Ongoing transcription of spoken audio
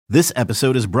This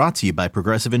episode is brought to you by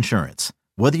Progressive Insurance.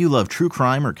 Whether you love true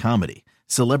crime or comedy,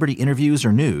 celebrity interviews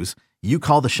or news, you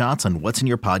call the shots on what's in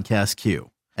your podcast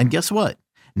queue. And guess what?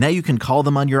 Now you can call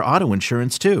them on your auto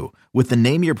insurance too with the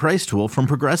Name Your Price tool from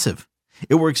Progressive.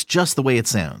 It works just the way it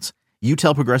sounds. You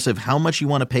tell Progressive how much you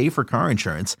want to pay for car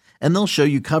insurance, and they'll show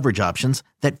you coverage options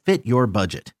that fit your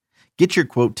budget. Get your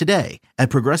quote today at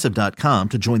Progressive.com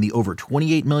to join the over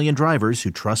 28 million drivers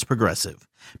who trust Progressive.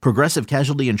 Progressive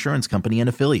Casualty Insurance Company and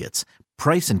Affiliates.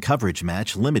 Price and coverage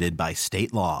match limited by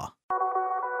state law.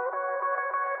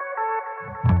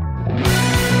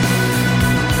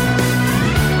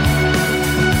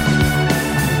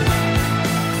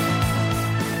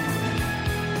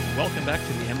 Welcome back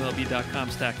to the MLB.com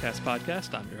StatCast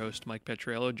podcast. I'm your host, Mike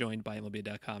Petriello, joined by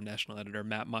MLB.com national editor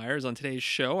Matt Myers. On today's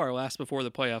show, our last before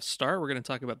the playoffs start, we're going to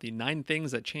talk about the 9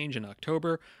 things that change in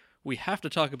October. We have to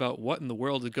talk about what in the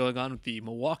world is going on with the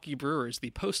Milwaukee Brewers,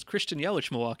 the post-Christian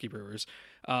Yelich Milwaukee Brewers.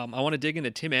 I want to dig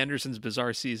into Tim Anderson's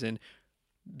bizarre season.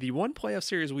 The one playoff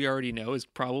series we already know is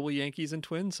probably Yankees and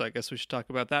Twins, so I guess we should talk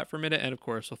about that for a minute. And, of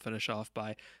course, we'll finish off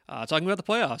by talking about the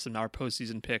playoffs and our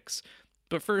postseason picks.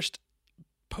 But first,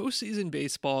 postseason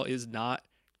baseball is not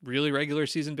really regular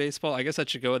season baseball. I guess that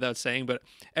should go without saying, but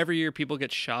every year people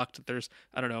get shocked that there's,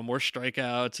 more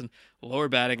strikeouts and lower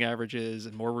batting averages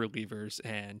and more relievers,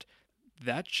 and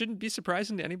that shouldn't be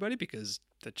surprising to anybody because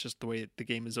that's just the way the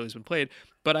game has always been played.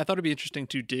 But I thought it'd be interesting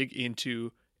to dig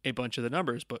into a bunch of the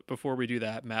numbers. But before we do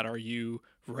that, Matt, are you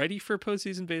ready for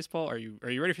postseason baseball? Are you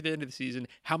ready for the end of the season?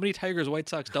 How many Tigers White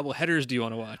Sox doubleheaders do you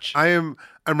want to watch? I'm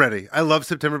ready. I love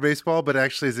September baseball, but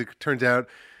actually, as it turns out,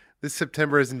 this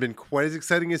September hasn't been quite as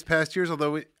exciting as past years,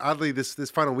 although oddly this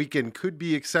final weekend could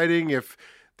be exciting if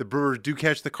the Brewers do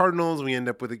catch the Cardinals. We end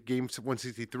up with a game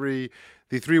 163.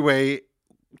 The three-way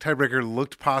tiebreaker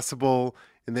looked possible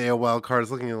in the AL wild card.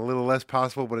 It's looking a little less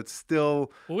possible, but it's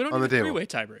still on the table. We don't need a three-way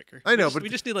tiebreaker. I know, we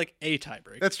just need like a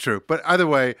tiebreaker. That's true. But either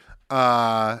way,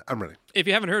 I'm ready. If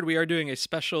you haven't heard, we are doing a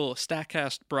special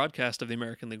StatCast broadcast of the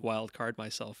American League wild card,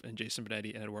 myself and Jason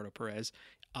Benetti and Eduardo Perez,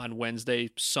 on Wednesday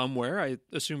somewhere. I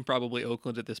assume probably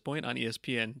Oakland at this point on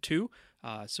ESPN2.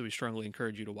 So we strongly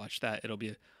encourage you to watch that. It'll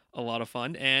be a lot of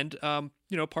fun. And,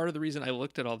 part of the reason I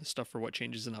looked at all this stuff for what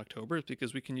changes in October is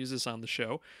because we can use this on the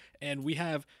show. And we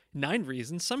have 9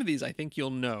 reasons. Some of these I think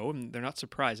you'll know, and they're not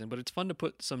surprising, but it's fun to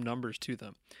put some numbers to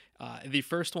them. The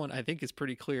first one I think is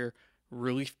pretty clear.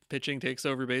 Relief pitching takes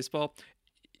over baseball.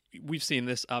 We've seen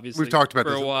this, obviously, we've talked about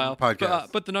for this a while. On the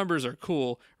podcast. But the numbers are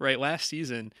cool, right? Last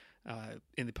season,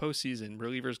 in the postseason,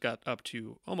 relievers got up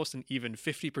to almost an even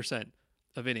 50%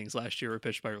 of innings last year were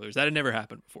pitched by relievers. That had never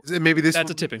happened before.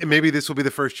 That's a tipping point. Maybe this will be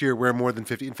the first year where more than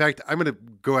 50. In fact, I'm going to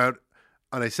go out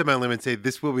on a semi-limb and say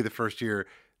this will be the first year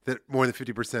that more than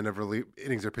 50% of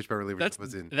innings are pitched by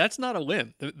relievers. That's not a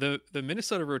limb. The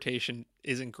Minnesota rotation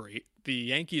isn't great. The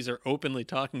Yankees are openly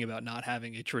talking about not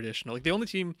having a traditional. Like the only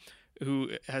team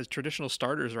who has traditional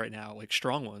starters right now, like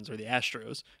strong ones, are the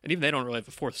Astros, and even they don't really have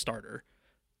a fourth starter.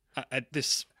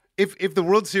 If the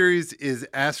World Series is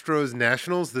Astros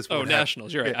Nationals, this won't happen.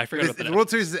 Nationals, you're right. I forgot about that. If the World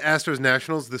Series is Astros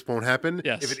Nationals, this won't happen.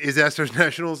 Yes. If it is Astros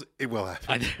Nationals, it will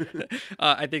happen.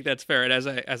 I think that's fair. And as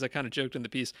I kind of joked in the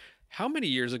piece, how many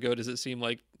years ago does it seem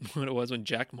like when it was when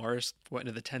Jack Morris went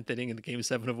into the 10th inning in the Game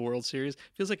 7 of a World Series?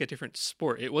 Feels like a different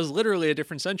sport. It was literally a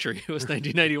different century. It was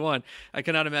 1991. I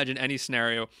cannot imagine any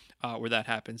scenario where that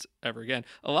happens ever again.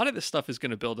 A lot of this stuff is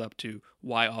going to build up to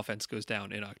why offense goes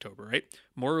down in October, right?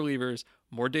 More relievers,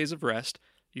 more days of rest.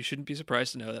 You shouldn't be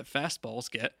surprised to know that fastballs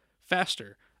get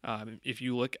faster. If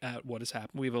you look at what has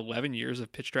happened, we have 11 years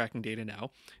of pitch tracking data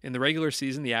now. In the regular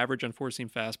season, the average on four-seam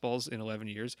fastballs in 11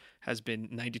 years has been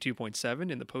 92.7.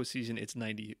 In the postseason, it's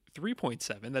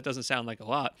 93.7. That doesn't sound like a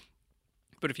lot.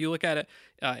 But if you look at it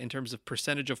in terms of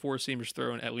percentage of four-seamers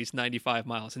thrown at least 95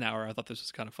 miles an hour, I thought this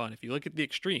was kind of fun. If you look at the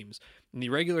extremes, in the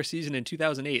regular season in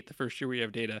 2008, the first year we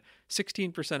have data,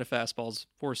 16% of fastballs,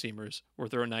 four-seamers, were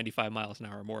thrown 95 miles an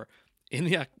hour or more. In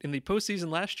the postseason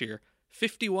last year,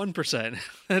 51%.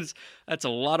 That's a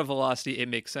lot of velocity. It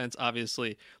makes sense.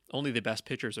 Obviously, only the best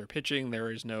pitchers are pitching.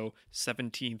 There is no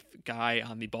 17th guy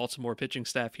on the Baltimore pitching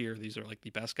staff here. These are like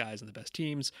the best guys and the best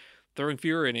teams. Throwing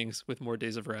fewer innings with more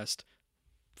days of rest.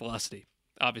 Velocity,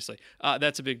 obviously.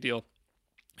 That's a big deal.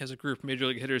 As a group, Major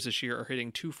League hitters this year are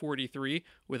hitting 243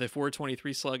 with a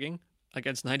 423 slugging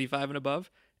against 95 and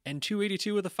above, and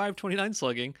 282 with a 529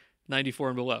 slugging, 94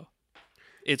 and below.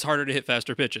 It's harder to hit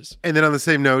faster pitches. And then on the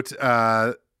same note,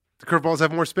 the curveballs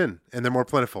have more spin and they're more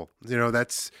plentiful.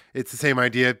 It's the same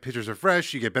idea. Pitchers are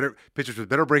fresh. You get better pitchers with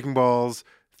better breaking balls,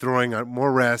 throwing on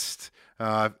more rest,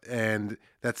 and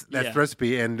that's the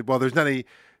recipe. And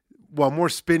while more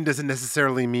spin doesn't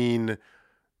necessarily mean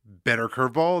better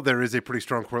curveball, there is a pretty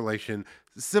strong correlation.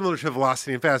 Similar to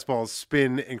velocity in fastballs,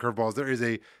 spin and curveballs, there is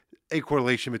a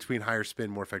correlation between higher spin,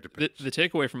 more effective pitch. The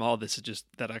takeaway from all of this is just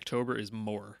that October is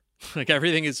more. Like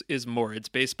everything is more. It's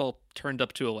baseball turned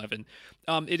up to 11.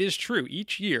 It is true.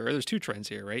 Each year, there's two trends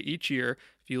here, right? Each year,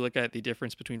 if you look at the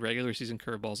difference between regular season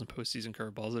curveballs and postseason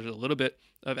curveballs, there's a little bit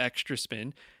of extra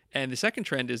spin. And the second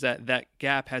trend is that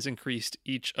gap has increased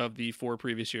each of the 4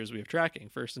 previous years we have tracking.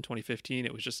 First in 2015,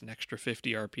 it was just an extra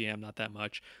 50 RPM, not that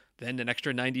much. Then an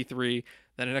extra 93,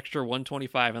 then an extra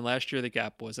 125. And last year, the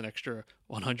gap was an extra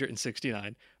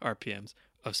 169 RPMs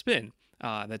of spin.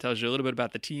 That tells you a little bit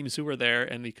about the teams who are there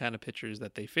and the kind of pitchers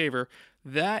that they favor.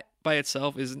 That by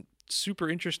itself isn't super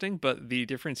interesting, but the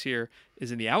difference here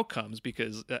is in the outcomes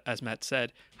because, as Matt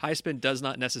said, high spin does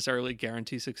not necessarily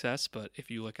guarantee success, but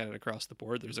if you look at it across the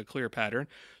board, there's a clear pattern.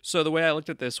 So the way I looked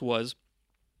at this was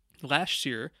last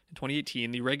year, in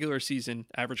 2018, the regular season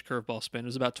average curveball spin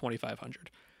was about 2,500.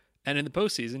 And in the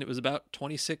postseason, it was about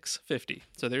 2,650.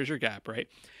 So there's your gap, right?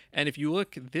 And if you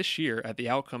look this year at the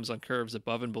outcomes on curves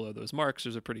above and below those marks,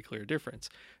 there's a pretty clear difference.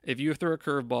 If you throw a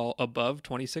curveball above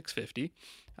 2,650,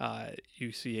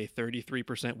 you see a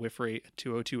 33% whiff rate,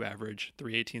 202 average,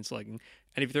 318 slugging.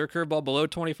 And if you throw a curveball below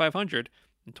 2,500,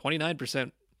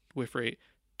 29% whiff rate,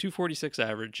 246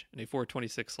 average, and a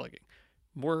 426 slugging.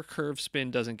 More curve spin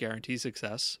doesn't guarantee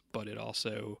success, but it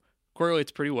also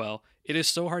correlates pretty well. It is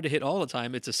so hard to hit all the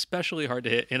time. It's especially hard to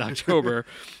hit in October.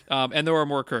 And there are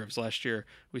more curves. Last year,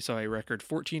 we saw a record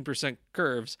 14%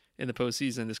 curves in the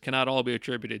postseason. This cannot all be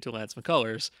attributed to Lance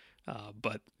McCullers,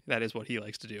 but that is what he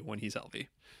likes to do when he's healthy.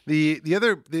 The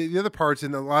other parts,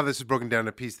 and a lot of this is broken down in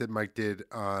a piece that Mike did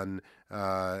on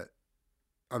the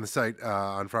site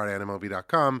on Friday on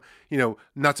MLB.com.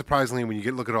 Not surprisingly, when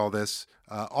you look at all this,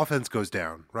 offense goes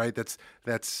down, right?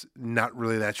 That's not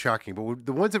really that shocking. But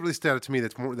the ones that really stand out to me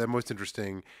that most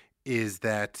interesting is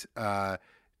that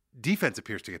defense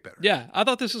appears to get better. Yeah, I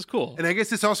thought this was cool. And I guess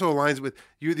this also aligns with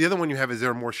you. The other one you have is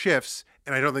there are more shifts,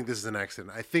 and I don't think this is an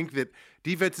accident. I think that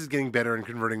defense is getting better and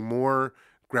converting more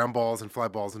ground balls and fly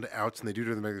balls into outs than they do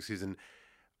during the regular season.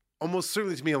 Almost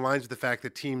certainly to me aligns with the fact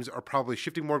that teams are probably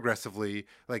shifting more aggressively.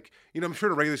 Like, I'm sure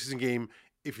in a regular season game,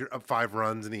 if you're up 5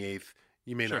 runs in the 8th,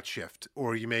 you may not shift,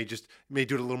 or you may do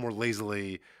it a little more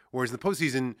lazily. Whereas in the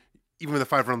postseason, even with a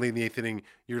 5-run lead in the 8th inning,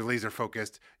 you're laser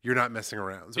focused. You're not messing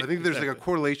around. So I think there's like a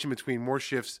correlation between more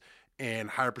shifts and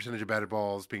higher percentage of batted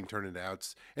balls being turned into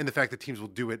outs, and the fact that teams will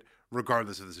do it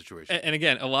regardless of the situation. And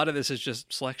again, a lot of this is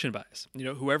just selection bias.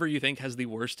 Whoever you think has the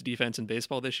worst defense in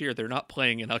baseball this year, they're not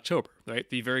playing in October, right?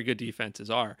 The very good defenses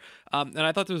are. And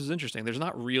I thought this was interesting. There's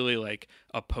not really like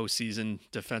a postseason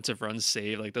defensive runs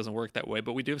saved. Like, it doesn't work that way,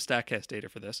 but we do have StatCast data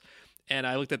for this. And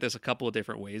I looked at this a couple of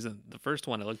different ways. And the first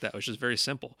one I looked at was just very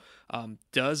simple.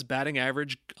 Does batting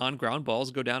average on ground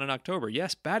balls go down in October?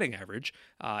 Yes, batting average.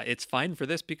 It's fine for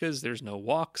this because there's no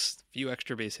walks, few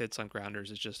extra base hits on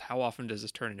grounders. It's just how often does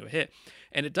this turn into a hit?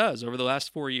 And it does. Over the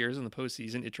last 4 years in the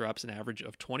postseason, it drops an average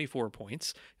of 24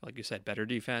 points. Like you said, better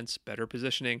defense, better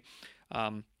positioning.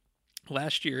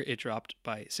 Last year, it dropped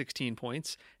by 16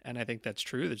 points, and I think that's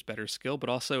true. There's better skill, but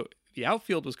also the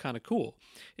outfield was kind of cool.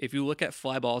 If you look at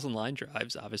fly balls and line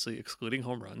drives, obviously excluding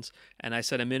home runs, and I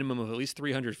set a minimum of at least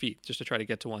 300 feet just to try to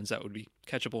get to ones that would be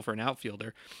catchable for an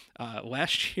outfielder.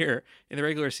 Last year, in the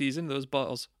regular season, those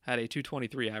balls had a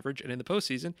 223 average, and in the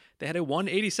postseason, they had a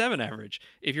 187 average.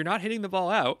 If you're not hitting the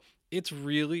ball out, it's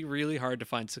really, really hard to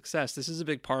find success. This is a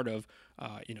big part of,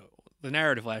 the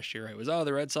narrative last year, right? Was,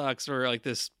 the Red Sox were like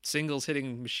this singles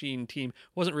hitting machine team.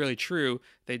 Wasn't really true.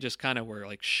 They just kind of were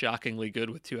like shockingly good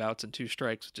with 2 outs and 2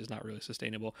 strikes, which is not really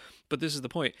sustainable. But this is the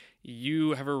point.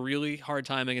 You have a really hard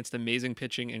time against amazing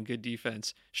pitching and good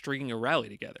defense stringing a rally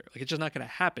together. Like, it's just not going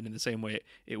to happen in the same way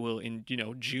it will in,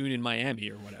 June in Miami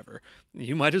or whatever.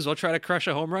 You might as well try to crush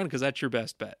a home run because that's your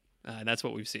best bet. And that's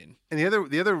what we've seen. And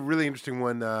the other really interesting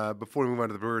one before we move on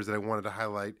to the Brewers that I wanted to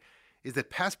highlight is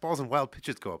that pass balls and wild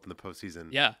pitches go up in the postseason.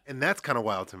 Yeah. And that's kind of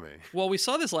wild to me. Well, we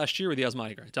saw this last year with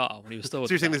Yasmani Grandal when he was still with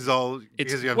So you're saying this is all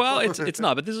because you have... Well, it's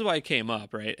not, but this is why it came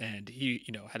up, right? And he,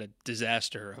 had a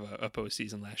disaster of a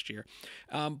postseason last year.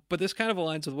 But this kind of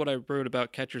aligns with what I wrote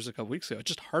about catchers a couple weeks ago. It's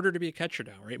just harder to be a catcher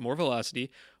now, right? More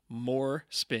velocity, more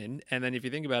spin. And then if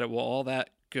you think about it, well, all that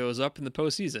goes up in the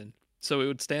postseason. So it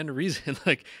would stand to reason,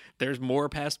 like, there's more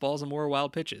pass balls and more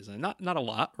wild pitches. And not a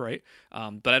lot, right?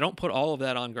 But I don't put all of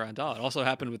that on Grandal. It also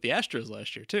happened with the Astros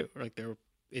last year, too. Like,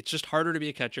 it's just harder to be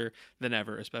a catcher than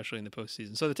ever, especially in the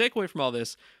postseason. So the takeaway from all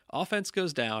this, offense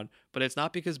goes down, but it's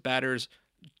not because batters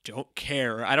don't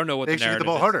care. I don't know what the narrative is. They hit the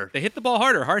ball harder. They hit the ball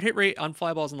harder. Hard hit rate on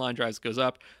fly balls and line drives goes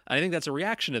up. I think that's a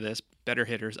reaction to this. Better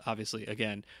hitters, obviously,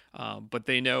 again. But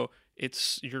they know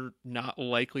you're not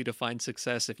likely to find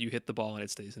success if you hit the ball and it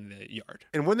stays in the yard.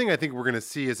 And one thing I think we're going to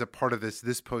see as a part of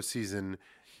this postseason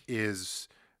is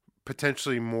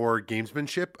potentially more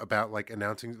gamesmanship about like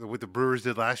announcing what the Brewers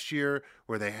did last year,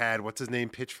 where they had what's his name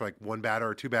pitch for like one batter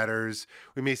or two batters.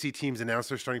 We may see teams announce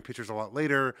their starting pitchers a lot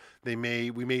later. We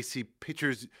may see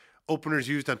openers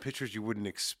used on pitchers you wouldn't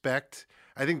expect.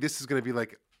 I think this is going to be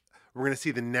like, we're going to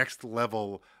see the next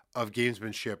level of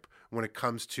gamesmanship when it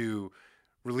comes to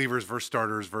relievers versus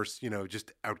starters versus,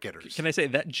 just outgetters. Can I say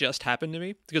that just happened to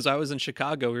me? Because I was in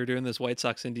Chicago. We were doing this White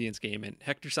Sox-Indians game, and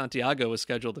Hector Santiago was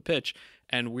scheduled to pitch,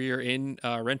 and we were in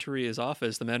Renteria's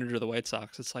office, the manager of the White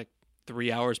Sox. It's like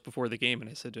 3 hours before the game, and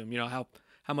I said to him,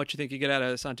 how much you think you get out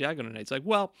of Santiago tonight? He's like,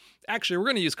 well, actually, we're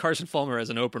going to use Carson Fulmer as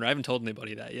an opener. I haven't told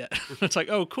anybody that yet. It's like,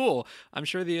 oh, cool. I'm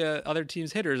sure the other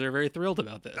team's hitters are very thrilled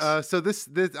about this. So this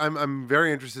I'm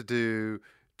very interested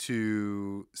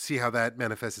to see how that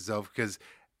manifests itself, because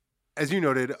as you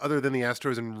noted, other than the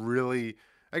Astros and really,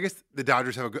 I guess the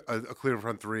Dodgers have a clear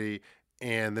front three,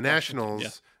 and the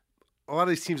Nationals, a lot of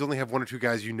these teams only have one or two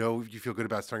guys you feel good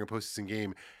about starting a postseason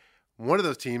game. One of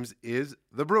those teams is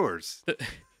the Brewers.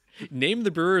 Name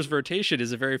the Brewers rotation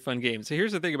is a very fun game. So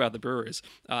here's the thing about the Brewers.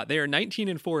 They are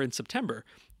 19-4 in September.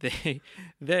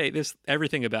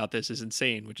 Everything about this is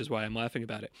insane, which is why I'm laughing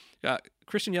about it.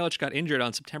 Christian Yelich got injured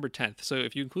on September 10th. So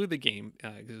if you include the game,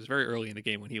 it was very early in the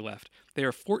game when he left. They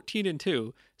are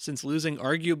 14-2 since losing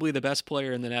arguably the best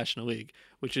player in the National League,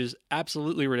 which is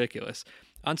absolutely ridiculous.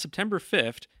 On September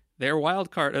 5th, their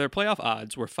playoff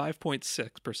odds were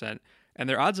 5.6%, and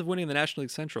their odds of winning the National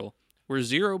League Central were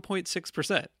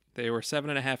 0.6%. They were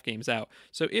 7.5 games out.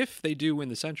 So if they do win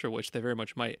the Central, which they very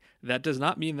much might, that does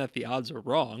not mean that the odds are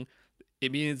wrong.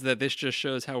 It means that this just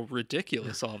shows how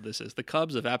ridiculous all of this is. The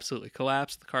Cubs have absolutely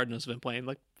collapsed. The Cardinals have been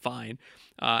playing fine.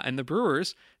 And the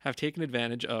Brewers have taken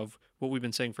advantage of what we've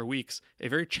been saying for weeks, a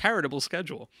very charitable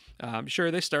schedule. Sure,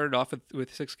 they started off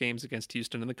with 6 games against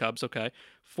Houston and the Cubs, okay.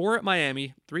 4 at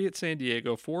Miami, 3 at San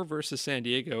Diego, 4 versus San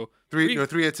Diego. 3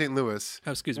 at St. Louis.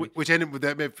 Oh, excuse me. Which ended with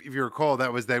that, if you recall,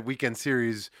 that was that weekend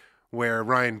series where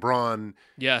Ryan Braun,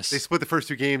 yes, they split the first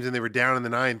 2 games and they were down in the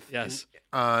 9th. Yes.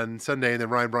 On Sunday, and then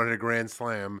Ryan Braun hit a grand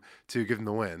slam to give them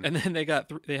the win. And then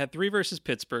they had 3 versus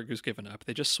Pittsburgh, who's given up.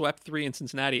 They just swept 3 in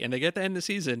Cincinnati, and they get to end the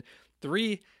season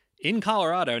 3 in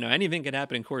Colorado. Now, anything can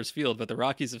happen in Coors Field, but the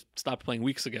Rockies have stopped playing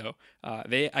weeks ago.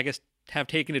 They, I guess, have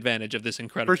taken advantage of this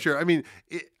incredible. For sure. I mean,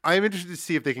 I'm interested to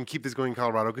see if they can keep this going in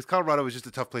Colorado, because Colorado is just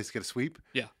a tough place to get a sweep.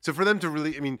 Yeah. So for them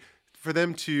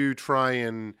to try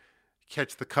and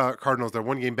catch the Cardinals, they're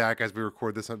 1 game back as we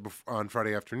record this on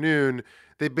Friday afternoon.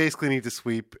 They basically need to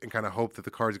sweep and kind of hope that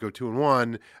the Cards go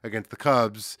 2-1 against the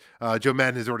Cubs. Joe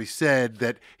Maddon has already said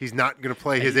that he's not going to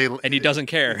play and he doesn't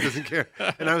care. He doesn't care.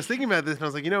 And I was thinking about this, and I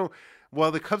was like,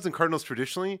 while the Cubs and Cardinals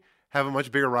traditionally have a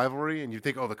much bigger rivalry, and you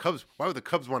think, the Cubs, why would the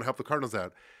Cubs want to help the Cardinals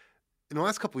out? In the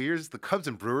last couple of years, the Cubs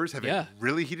and Brewers have a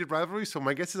really heated rivalry. So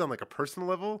my guess is on like a personal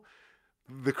level,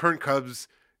 the current Cubs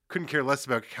couldn't care less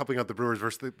about helping out the Brewers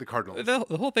versus the Cardinals.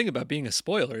 The whole thing about being a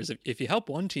spoiler is if you help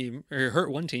one team or you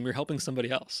hurt one team, you're helping somebody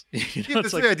else.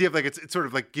 That's the idea of it's sort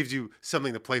of like gives you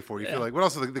something to play for. You feel like, what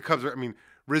else? The Cubs are. I mean,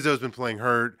 Rizzo's been playing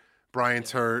hurt.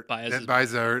 Bryant's hurt.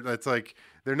 Baez hurt. It's like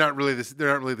they're not really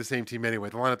the same team anyway.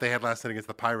 The lineup they had last night against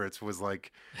the Pirates was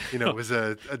like, it was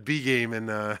a B game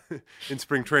in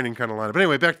spring training kind of lineup. But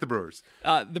anyway, back to the Brewers.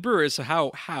 The Brewers. So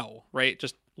how right?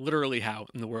 Just literally how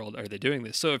in the world are they doing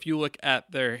this? So if you look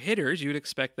at their hitters, you'd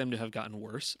expect them to have gotten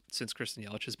worse since Christian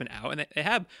Yelich has been out, and they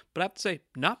have, but I have to say,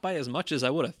 not by as much as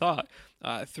I would have thought.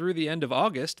 Through the end of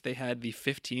August, they had the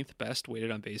 15th best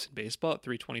weighted on base in baseball at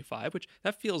 325, which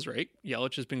that feels right.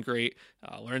 Yelich has been great.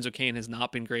 Lorenzo Cain has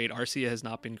not been great. Arcia has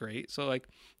not been great. So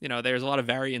there's a lot of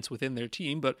variance within their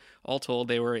team, but all told,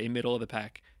 they were a middle of the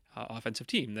pack offensive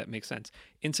team. That makes sense.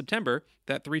 In September,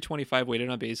 that 325 weighted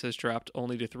on base has dropped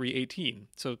only to 318.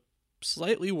 So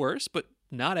slightly worse, but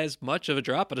not as much of a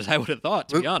drop as I would have thought,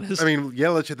 to be honest. I mean,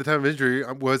 Yelich at the time of injury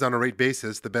was on a rate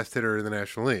basis the best hitter in the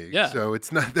National League. Yeah. So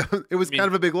it's not. It was kind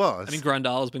of a big loss. I mean,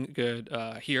 Grandal has been good.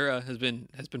 Hira has been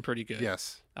pretty good.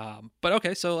 Yes. But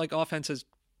okay, so offense has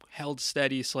held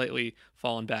steady, slightly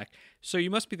fallen back. So you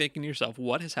must be thinking to yourself,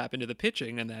 what has happened to the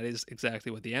pitching? And that is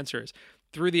exactly what the answer is.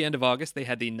 Through the end of August, they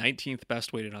had the 19th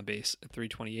best weighted on base at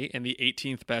 328 and the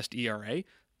 18th best ERA.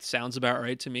 Sounds about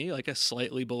right to me, like a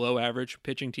slightly below average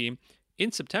pitching team.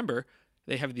 In September,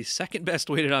 they have the second best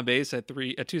weighted on base at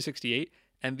 268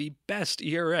 and the best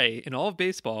ERA in all of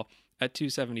baseball at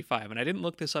 275. And I didn't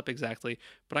look this up exactly,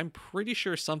 but I'm pretty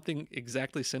sure something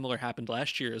exactly similar happened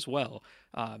last year as well.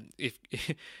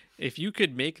 If you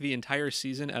could make the entire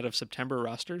season out of September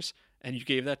rosters, and you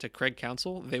gave that to Craig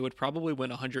Counsell, they would probably win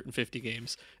 150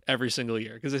 games every single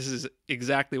year, because this is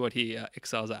exactly what he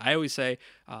excels at. I always say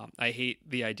I hate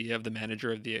the idea of the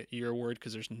Manager of the Year award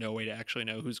because there's no way to actually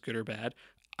know who's good or bad.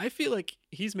 I feel like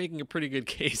he's making a pretty good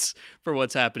case for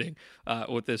what's happening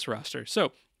with this roster.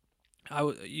 So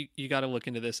you got to look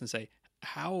into this and say,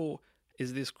 how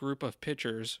is this group of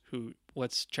pitchers who,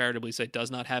 let's charitably say,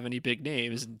 does not have any big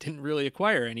names and didn't really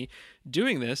acquire any,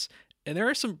 doing this? And there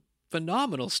are some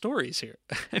phenomenal stories here.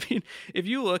 I mean, if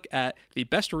you look at the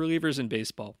best relievers in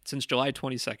baseball since July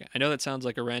 22nd, I know that sounds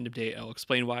like a random date. I'll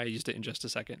explain why I used it in just a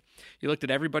second. You looked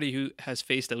at everybody who has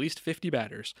faced at least 50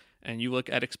 batters, and you look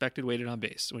at expected weighted on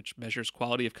base, which measures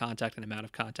quality of contact and amount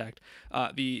of contact.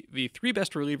 The three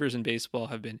best relievers in baseball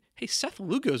have been, hey, Seth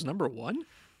Lugo's number one?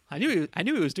 I knew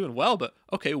he was doing well, but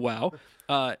okay, wow.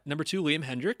 Number 2, Liam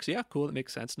Hendricks. Yeah, cool. That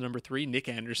makes sense. Number 3, Nick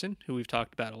Anderson, who we've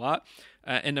talked about a lot.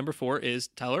 And number 4 is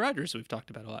Tyler Rogers, who we've talked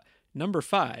about a lot. Number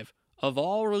 5, of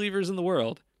all relievers in the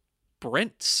world,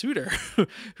 Brent Suter,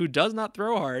 who does not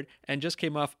throw hard and just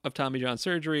came off of Tommy John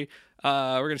surgery.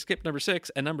 We're going to skip number 6.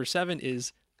 And number 7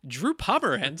 is Drew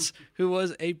Pomeranz, who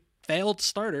was a failed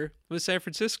starter with San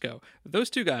Francisco. Those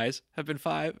two guys have been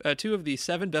 2 of the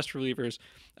 7 best relievers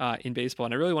in baseball,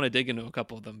 and I really want to dig into a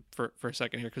couple of them for a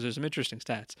second here because there's some interesting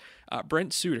stats.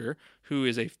 Brent Suter, who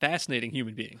is a fascinating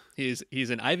human being. He's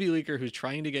an Ivy Leaguer who's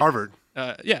trying to get Harvard.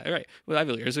 Yeah, right, with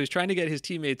Ivy Leaguers. So he's trying to get his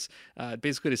teammates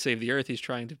basically to save the earth. He's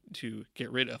trying to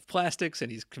get rid of plastics,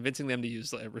 and he's convincing them to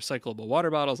use recyclable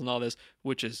water bottles and all this,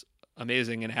 which is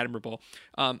amazing and admirable.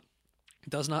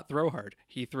 Does not throw hard.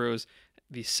 He throws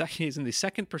he's in the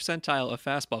second percentile of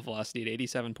fastball velocity at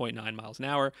 87.9 miles an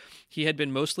hour. He had been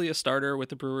mostly a starter with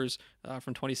the Brewers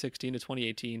from 2016 to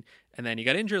 2018, and then he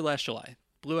got injured last July.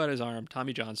 Blew out his arm,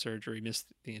 Tommy John surgery, missed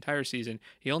the entire season.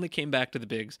 He only came back to the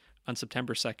bigs on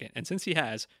September 2nd, and since he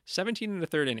has 17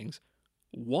 1/3 innings,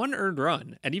 1 earned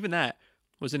run, and even that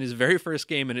was in his very first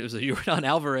game, and it was a Yordan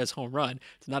Alvarez home run.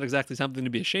 It's not exactly something to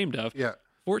be ashamed of. Yeah.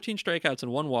 14 strikeouts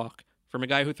and 1 walk from a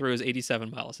guy who throws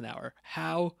 87 miles an hour.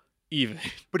 How even?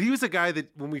 But he was a guy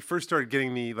that when we first started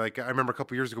getting I remember a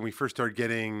couple years ago when we first started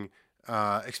getting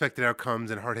expected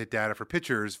outcomes and hard hit data for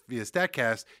pitchers via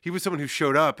StatCast, he was someone who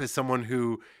showed up as someone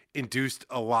who induced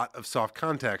a lot of soft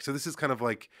contact. So this is kind of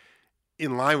like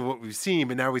in line with what we've seen,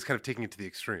 but now he's kind of taking it to the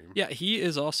extreme. Yeah, he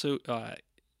is also,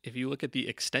 if you look at the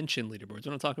extension leaderboards, we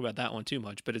don't talk about that one too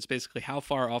much, but it's basically how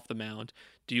far off the mound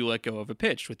do you let go of a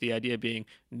pitch, with the idea being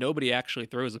nobody actually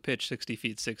throws a pitch 60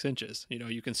 feet 6 inches. You know,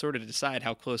 you can sort of decide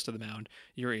how close to the mound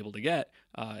you're able to get,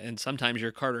 and sometimes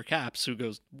you're Carter Capps, who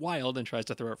goes wild and tries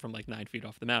to throw it from like 9 feet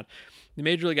off the mound. The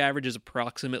major league average is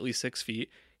approximately 6 feet.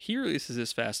 He releases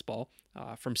his fastball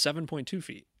from 7.2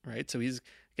 feet, right? So he's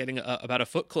getting about a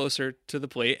foot closer to the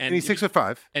plate. And he's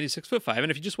 6'5". And he's 6'5". And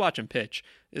if you just watch him pitch,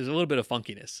 there's a little bit of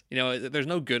funkiness. You know, there's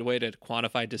no good way to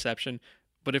quantify deception,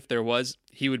 but if there was,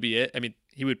 he would be it. I mean,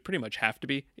 he would pretty much have to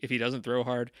be if he doesn't throw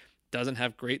hard, doesn't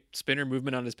have great spinner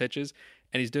movement on his pitches,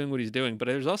 and he's doing what he's doing. But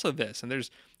there's also this, and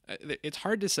it's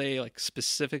hard to say like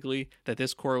specifically that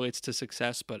this correlates to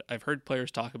success, but I've heard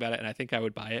players talk about it, and I think I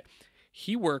would buy it.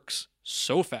 He works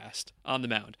so fast on the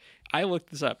mound. I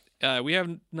looked this up. We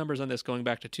have numbers on this going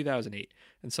back to 2008.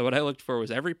 And so what I looked for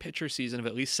was every pitcher season of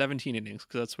at least 17 innings,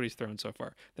 because that's what he's thrown so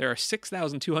far. There are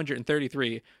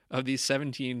 6,233 of these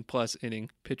 17-plus inning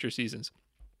pitcher seasons.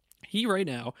 He right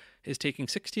now is taking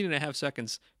 16 and a half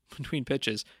seconds between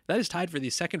pitches. That is tied for the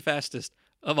second fastest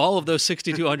of all of those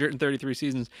 6,233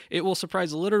 seasons. It will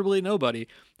surprise literally nobody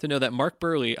to know that Mark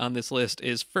Buehrle on this list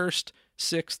is 1st,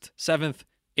 6th, 7th,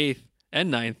 8th,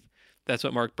 and 9th. That's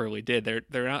what Mark Buehrle did.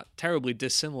 They're not terribly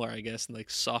dissimilar, I guess, in like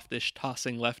softish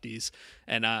tossing lefties.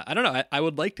 And I don't know. I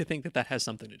would like to think that has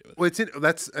something to do with it.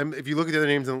 Well, if you look at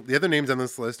the other names on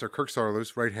this list are Kirk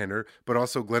Saarloos, right-hander, but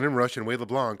also Glennon Rush and Wade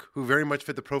LeBlanc, who very much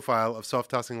fit the profile of soft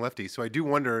tossing lefties. So I do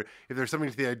wonder if there's something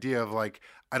to the idea of like,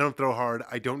 I don't throw hard.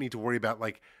 I don't need to worry about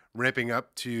like ramping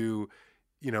up to,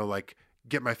 like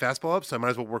get my fastball up. So I might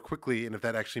as well work quickly. And if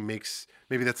that actually makes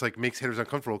hitters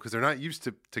uncomfortable because they're not used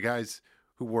to guys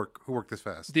who work this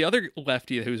fast. The other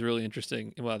lefty who's really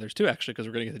interesting, well, there's 2 actually, because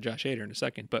we're going to get to Josh Hader in a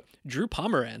second, but Drew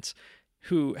Pomeranz,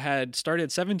 who had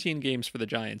started 17 games for the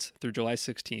Giants through July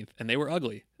 16th, and they were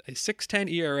ugly. A 6.10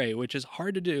 ERA, which is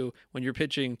hard to do when you're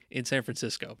pitching in San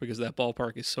Francisco because that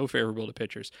ballpark is so favorable to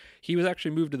pitchers. He was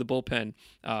actually moved to the bullpen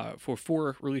for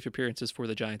 4 relief appearances for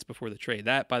the Giants before the trade.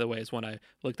 That, by the way, is when I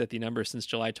looked at the numbers since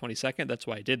July 22nd. That's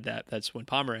why I did that. That's when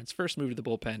Pomeranz first moved to the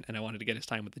bullpen, and I wanted to get his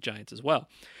time with the Giants as well.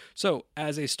 So,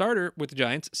 as a starter with the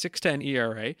Giants, 6.10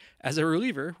 ERA. As a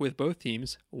reliever with both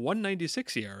teams,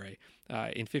 1.96 ERA.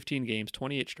 in 15 games,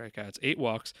 28 strikeouts, 8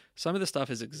 walks. Some of the stuff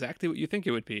is exactly what you think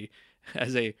it would be.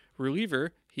 As a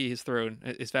reliever, he has thrown,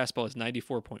 his fastball is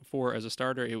 94.4. As a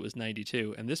starter, it was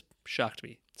 92. And this shocked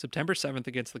me. September 7th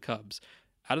against the Cubs,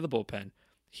 out of the bullpen,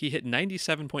 he hit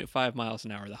 97.5 miles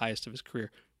an hour, the highest of his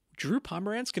career. Drew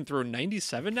Pomeranz can throw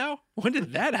 97 now? When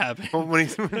did that happen? Well,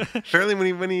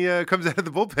 apparently when he comes out of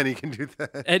the bullpen, he can do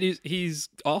that. And he's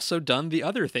also done the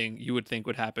other thing you would think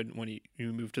would happen when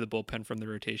you move to the bullpen from the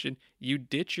rotation. You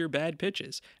ditch your bad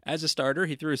pitches. As a starter,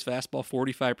 he threw his fastball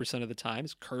 45% of the time,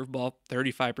 his curveball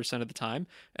 35% of the time,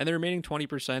 and the remaining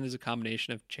 20% is a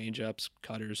combination of changeups,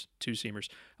 cutters, two-seamers.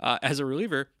 As a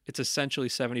reliever, it's essentially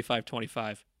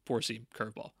 75-25 four-seam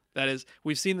curveball. That is,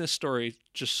 we've seen this story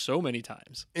just so many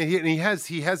times. And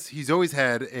he's always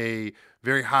had a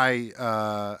very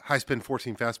high spin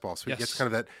 14 fastball. So he gets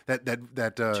kind of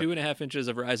that 2.5 inches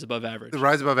of rise above average. The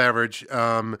rise above average.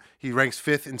 He ranks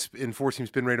fifth in 4-seam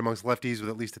spin rate amongst lefties with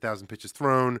at least 1,000 pitches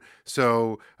thrown.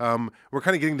 So we're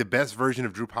kind of getting the best version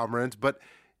of Drew Pomeranz, but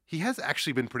he has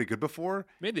actually been pretty good before.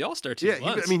 Made the All-Star team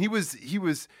once. He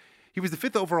was the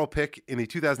 5th overall pick in the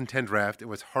 2010 draft. It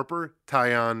was Harper,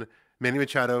 Taillon, Manny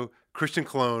Machado, Christian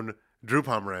Colon, Drew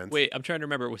Pomeranz. Wait, I'm trying to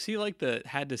remember. Was he like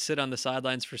had to sit on the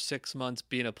sidelines for 6 months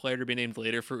being a player to be named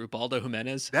later for Ubaldo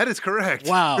Jimenez? That is correct.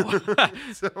 Wow.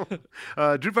 So,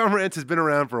 Drew Pomeranz has been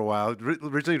around for a while.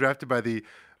 Originally drafted by the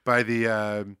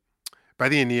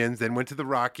Indians, then went to the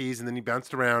Rockies, and then he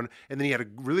bounced around, and then he had a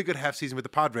really good half season with the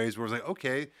Padres where it was like,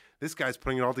 okay, this guy's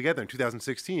putting it all together. In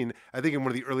 2016, I think in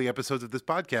one of the early episodes of this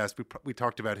podcast, we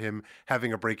talked about him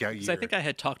having a breakout year. I think I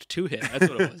had talked to him. That's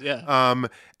what it was, yeah.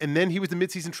 And then he was the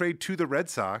midseason trade to the Red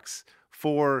Sox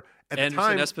for,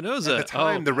 Anderson Espinosa. At the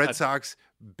time, the Red Sox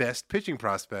best pitching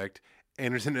prospect,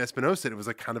 Anderson Espinosa. It was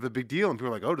like kind of a big deal. And people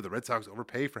were like, oh, did the Red Sox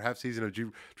overpay for half season of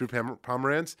Drew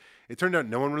Pomeranz? It turned out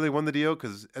no one really won the deal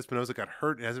because Espinosa got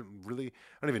hurt. It hasn't really, I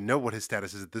don't even know what his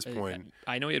status is at this point.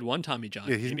 I know he had one Tommy John.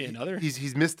 Yeah, maybe another.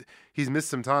 He's missed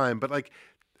some time. But like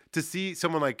to see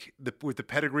someone like with the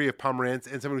pedigree of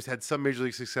Pomeranz and someone who's had some major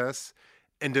league success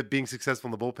end up being successful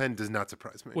in the bullpen does not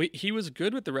surprise me. Wait, he was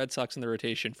good with the Red Sox in the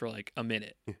rotation for like a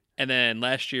minute. And then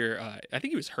last year, I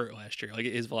think he was hurt last year. Like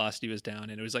his velocity was down,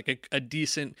 and it was like a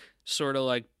decent sort of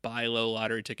like buy low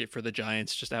lottery ticket for the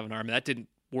Giants just to have an arm. That didn't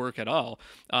work at all.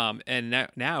 And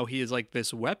now he is like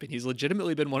this weapon. He's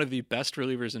legitimately been one of the best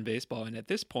relievers in baseball. And at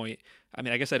this point, I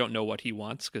mean, I guess I don't know what he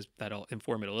wants because that'll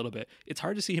inform it a little bit. It's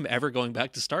hard to see him ever going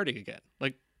back to starting again.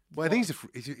 Like, well, I think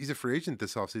he's a free agent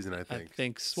this offseason, I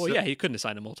think. Well, yeah, he couldn't have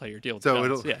signed a multi-year deal with so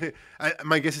the Giants,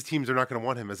 my guess is teams are not going to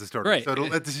want him as a starter. Right. So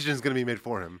that decision is going to be made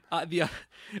for him.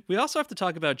 We also have to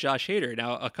talk about Josh Hader.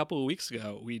 Now, a couple of weeks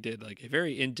ago, we did like a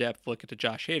very in-depth look at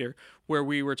Josh Hader where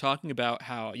we were talking about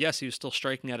how, yes, he was still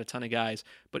striking out a ton of guys,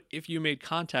 but if you made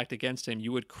contact against him,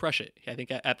 you would crush it. I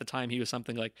think at the time he was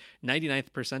something like 99th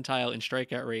percentile in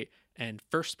strikeout rate and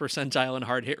 1st percentile in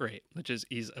hard hit rate, which is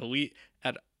he's elite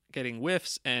at getting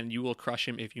whiffs, and you will crush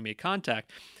him if you make contact.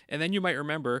 And then you might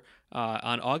remember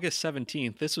on August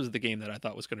 17th, this was the game that I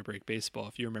thought was going to break baseball.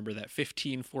 If you remember that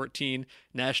 15-14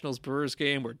 Nationals-Brewers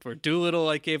game where Doolittle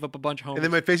like gave up a bunch of homers. And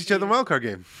they might face each other in the wild card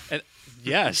game. And,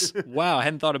 yes. Wow. I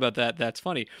hadn't thought about that. That's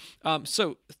funny.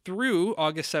 So through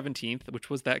August 17th, which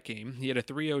was that game, he had a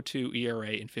 3.02 ERA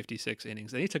in 56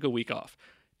 innings. Then he took a week off.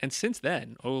 And since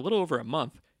then, a little over a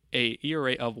month, a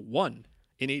ERA of 1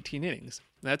 in 18 innings.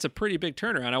 That's a pretty big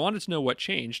turnaround. I wanted to know what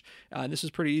changed, and this was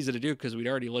pretty easy to do because we'd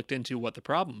already looked into what the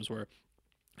problems were.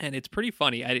 And it's pretty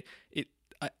funny.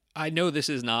 I know this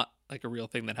is not like a real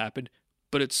thing that happened,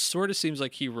 but it sort of seems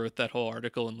like he wrote that whole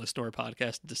article and listened to our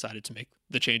podcast and decided to make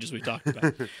the changes we talked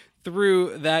about.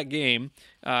 Through that game,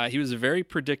 he was very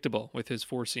predictable with his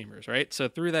four-seamers, right? So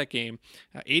through that game,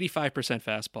 85%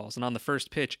 fastballs, and on the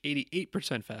first pitch, 88%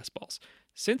 fastballs.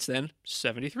 Since then,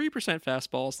 73%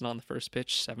 fastballs, and on the first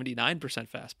pitch, 79%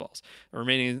 fastballs. The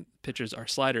remaining pitches are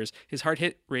sliders. His hard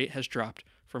hit rate has dropped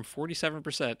from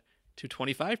 47% to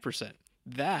 25%.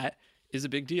 That is a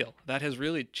big deal. That has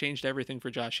really changed everything for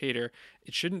Josh Hader.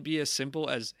 It shouldn't be as simple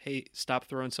as, hey, stop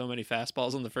throwing so many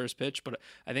fastballs on the first pitch. But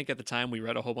I think at the time we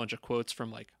read a whole bunch of quotes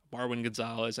from like Marwin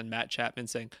Gonzalez and Matt Chapman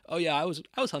saying, oh yeah, I was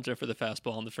hunting for the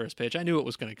fastball on the first pitch. I knew it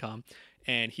was going to come.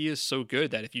 And he is so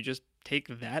good that if you just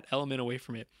take that element away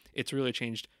from it, it's really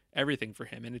changed everything for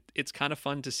him. And it's kind of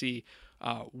fun to see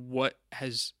what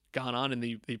has gone on in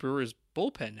the Brewers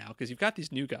bullpen now, because you've got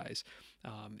these new guys.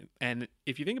 And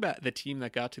if you think about the team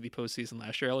that got to the postseason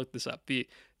last year, I looked this up. The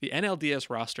NLDS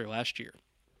roster last year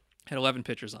had 11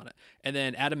 pitchers on it. And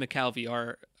then Adam McCalvey,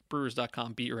 our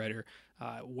Brewers.com beat writer,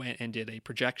 went and did a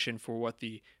projection for what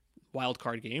the wild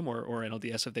card game or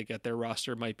NLDS if they get their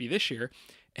roster might be this year.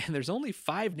 And there's only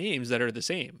 5 names that are the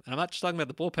same. And I'm not just talking about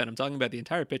the bullpen. I'm talking about the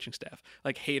entire pitching staff.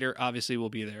 Like Hader obviously will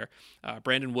be there.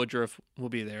 Brandon Woodruff will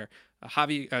be there.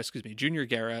 Junior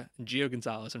Guerra, Gio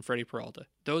Gonzalez, and Freddie Peralta.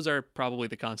 Those are probably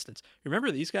the constants.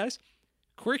 Remember these guys?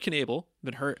 Corey Knebel,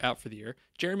 been hurt out for the year.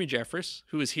 Jeremy Jeffress,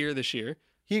 who is here this year.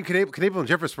 He and Knebel and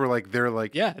Jeffress were like,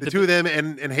 the two of them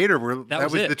and Hader were,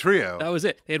 that was the trio. That was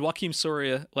it. They had Joaquim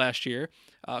Soria last year.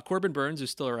 Corbin Burns,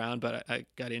 who's still around, but I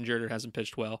got injured or hasn't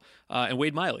pitched well. And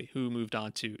Wade Miley, who moved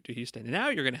on to Houston. And now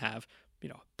you're going to have,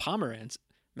 Pomeranz,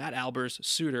 Matt Albers,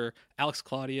 Suter, Alex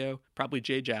Claudio, probably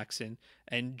Jay Jackson,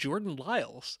 and Jordan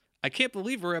Lyles. I can't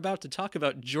believe we're about to talk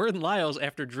about Jordan Lyles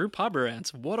after Drew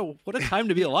Pomeranz. What a time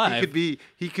to be alive. he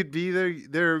could be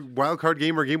their wild card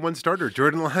game or game 1 starter,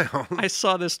 Jordan Lyles. I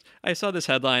saw this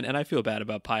headline, and I feel bad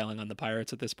about piling on the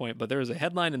Pirates at this point, but there was a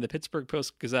headline in the Pittsburgh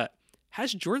Post-Gazette.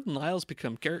 Has Jordan Lyles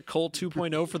become Garrett Cole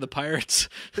 2.0 for the Pirates?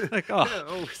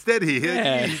 Steady.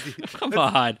 Man, come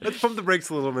on. Let's pump the brakes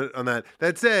a little bit on that.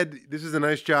 That said, this is a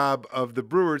nice job of the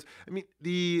Brewers. I mean,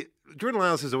 Jordan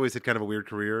Lyles has always had kind of a weird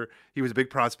career. He was a big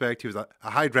prospect. He was a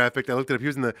high draft pick. I looked it up. He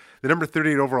was in the number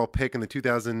 38 overall pick in the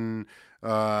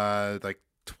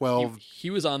 2012. He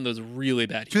was on those really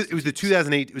bad. It was the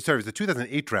 2008. Sorry, it was the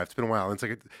 2008 draft. It's been a while. And it's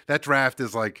like that draft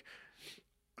is like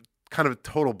kind of a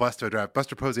total bust of a draft.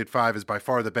 Buster Posey at 5 is by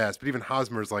far the best, but even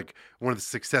Hosmer's like one of the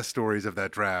success stories of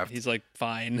that draft. He's like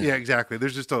fine. Yeah, exactly.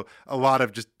 There's just a lot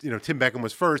of Tim Beckham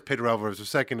was first, Pedro Alvarez was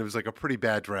second. It was like a pretty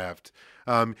bad draft.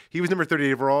 He was number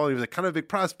 38 overall. He was like kind of a big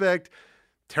prospect,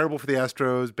 terrible for the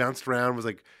Astros, bounced around, was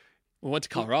like, went to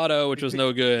Colorado, which was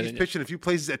no good. He's pitched in a few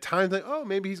places at times, like,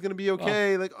 maybe he's going to be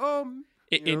okay.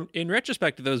 In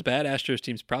retrospect, those bad Astros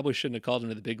teams probably shouldn't have called him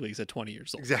to the big leagues at 20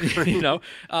 years old. Exactly.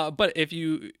 But if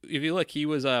you look, he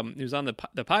was on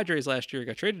the Padres last year,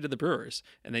 got traded to the Brewers,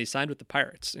 and then he signed with the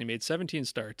Pirates, and he made 17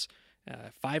 starts,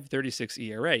 5.36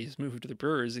 ERA. He's moved to the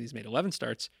Brewers, and he's made 11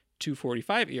 starts,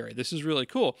 2.45 ERA. This is really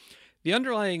cool. The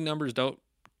underlying numbers don't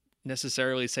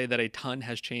necessarily say that a ton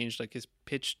has changed. Like his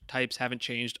pitch types haven't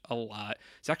changed a lot.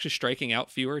 It's actually striking out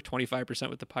fewer, 25%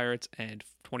 with the Pirates and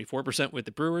 24% with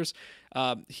the Brewers.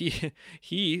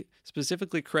 He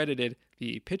specifically credited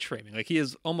the pitch framing. Like he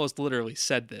has almost literally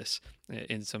said this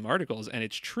in some articles, and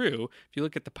it's true. If you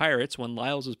look at the Pirates, when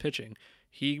Lyles was pitching,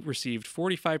 he received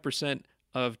 45%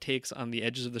 of takes on the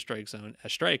edges of the strike zone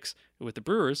as strikes. With the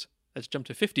Brewers, that's jumped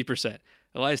to 50%.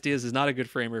 Elias Diaz is not a good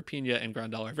framer. Pena and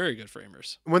Grandal are very good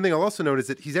framers. One thing I'll also note is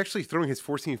that he's actually throwing his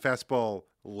four-seam fastball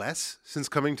less since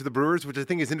coming to the Brewers, which I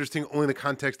think is interesting only in the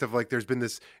context of like there's been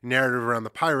this narrative around the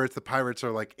Pirates. The Pirates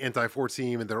are like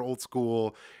anti-four-seam and they're old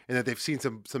school, and that they've seen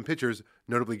some pitchers,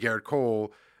 notably Garrett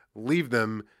Cole, leave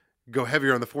them, go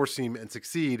heavier on the four-seam and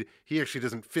succeed. He actually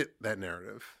doesn't fit that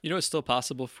narrative. It's still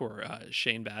possible for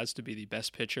Shane Baz to be the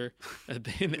best pitcher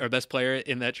or best player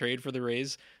in that trade for the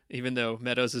Rays, even though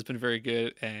Meadows has been very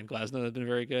good and Glasnow has been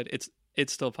very good. It's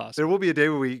still possible. There will be a day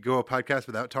where we go a podcast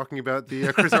without talking about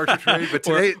the Chris Archer trade, but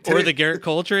today or the Garrett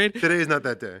Cole trade. Today is not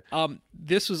that day.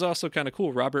 This was also kind of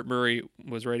cool. Robert Murray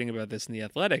was writing about this in The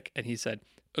Athletic, and he said,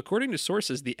 according to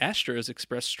sources, the Astros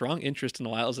expressed strong interest in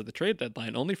Lyles at the trade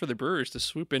deadline, only for the Brewers to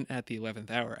swoop in at the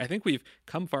 11th hour. I think we've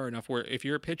come far enough where if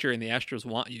you're a pitcher and the Astros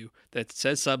want you, that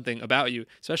says something about you,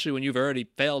 especially when you've already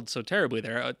failed so terribly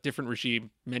there. A different regime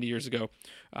many years ago,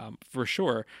 for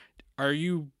sure. Are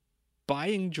you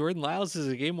buying Jordan Lyles as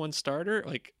a game one starter?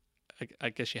 Like, I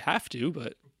guess you have to,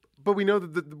 but we know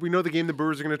that we know the game the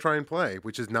Brewers are going to try and play,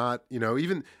 which is not,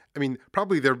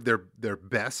 probably their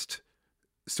best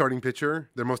starting pitcher,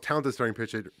 their most talented starting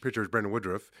pitcher is Brandon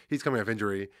Woodruff. He's coming off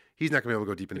injury. He's not going to be able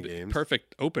to go deep into games.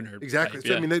 Perfect opener. Exactly.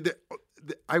 Type, so, yeah.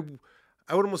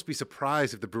 I would almost be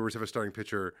surprised if the Brewers have a starting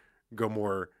pitcher go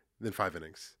more than 5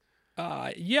 innings.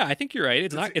 Yeah, I think you're right.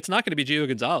 It's not going to be Gio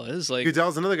Gonzalez. Like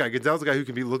Gonzalez, another guy. Gonzalez, a guy who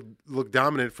can be look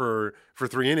dominant for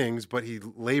 3 innings, but he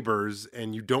labors,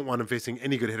 and you don't want him facing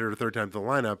any good hitter the third time to the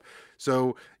lineup.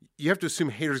 So you have to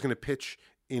assume Hader's going to pitch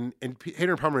and Hader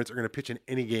and Pomeranz are going to pitch in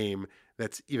any game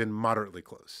that's even moderately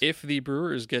close. If the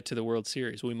Brewers get to the World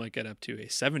Series, we might get up to a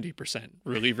 70%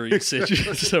 reliever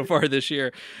usage so far this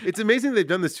year. It's amazing they've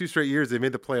done this 2 straight years. They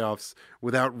made the playoffs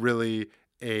without really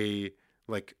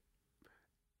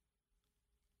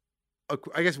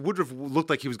I guess Woodruff looked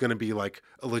like he was going to be like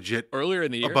a legit earlier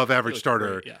in the year, above average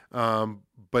starter. Great, yeah.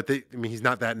 But he's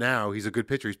not that now. He's a good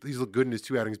pitcher. He's looked good in his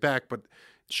 2 outings back, but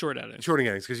shorting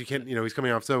outings because you can't. He's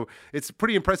coming off. So it's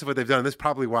pretty impressive what they've done. And this is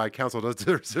probably why Council does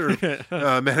deserve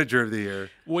manager of the year.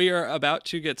 We are about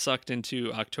to get sucked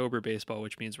into October baseball,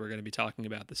 which means we're going to be talking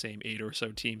about the same 8 or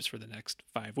so teams for the next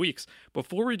 5 weeks.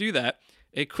 Before we do that,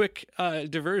 a quick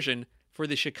diversion. For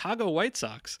the Chicago White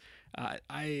Sox,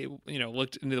 I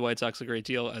looked into the White Sox a great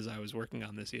deal as I was working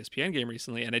on this ESPN game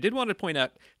recently, and I did want to point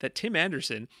out that Tim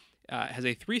Anderson has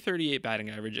a 338 batting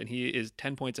average, and he is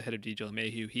 10 points ahead of DJ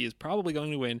LeMahieu. He is probably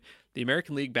going to win the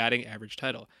American League batting average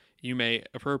title. You may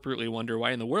appropriately wonder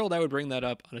why in the world I would bring that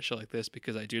up on a show like this,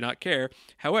 because I do not care.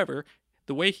 However,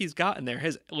 the way he's gotten there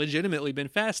has legitimately been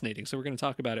fascinating, so we're going to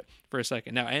talk about it for a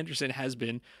second. Now, Anderson has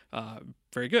been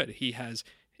very good. He has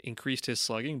increased his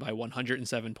slugging by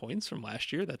 107 points from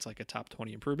last year. That's like a top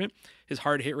 20 improvement. His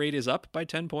hard hit rate is up by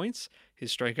 10 points.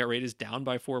 His strikeout rate is down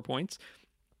by 4 points.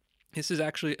 This is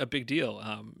actually a big deal,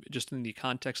 just in the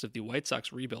context of the White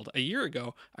Sox rebuild. A year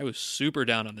ago, I was super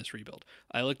down on this rebuild.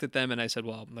 I looked at them and I said,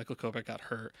 well, Michael Kopech got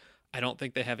hurt. I don't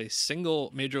think they have a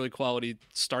single major league quality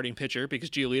starting pitcher because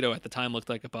Giolito at the time looked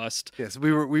like a bust. Yes,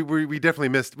 we definitely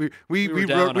missed. We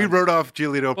wrote off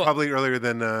Giolito probably earlier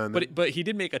than. But he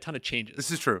did make a ton of changes.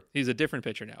 This is true. He's a different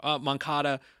pitcher now.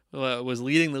 Moncada was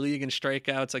leading the league in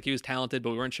strikeouts. Like, he was talented,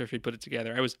 but we weren't sure if he'd put it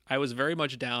together. I was very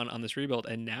much down on this rebuild,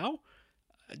 and now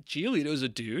Giolito's a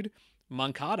dude.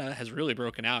 Moncada has really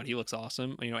broken out. He looks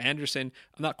awesome. Anderson,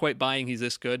 I'm not quite buying he's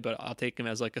this good, but I'll take him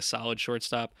as like a solid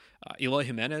shortstop. Eloy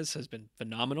Jimenez has been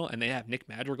phenomenal, and they have Nick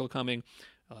Madrigal coming,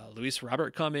 Luis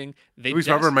Robert coming. Luis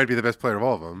Robert might be the best player of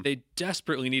all of them. They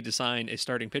desperately need to sign a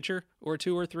starting pitcher or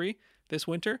two or three this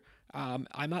winter.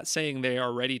 I'm not saying they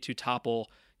are ready to topple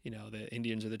the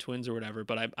Indians or the Twins or whatever,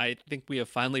 but I think we have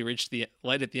finally reached the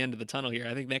light at the end of the tunnel here.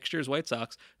 I think next year's White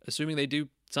Sox, assuming they do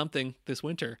something this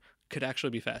winter, could actually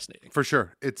be fascinating. For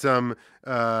sure. It's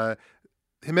Jimenez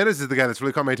is the guy that's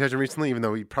really caught my attention recently, even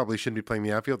though he probably shouldn't be playing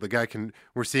the outfield. The guy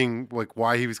we're seeing like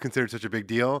why he was considered such a big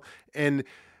deal. And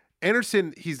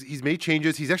Anderson, he's made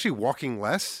changes. He's actually walking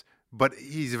less, but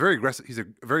he's a very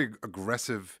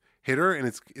aggressive hitter, and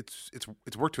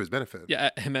it's worked to his benefit. Yeah,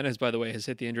 Jimenez, by the way, has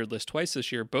hit the injured list twice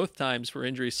this year, both times for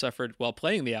injuries suffered while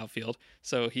playing the outfield.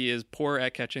 So he is poor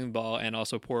at catching the ball and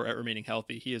also poor at remaining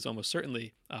healthy. He is almost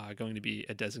certainly going to be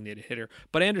a designated hitter.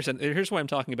 But Anderson, here's why I'm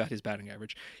talking about his batting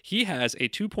average. He has a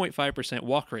 2.5%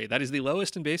 walk rate. That is the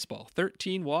lowest in baseball.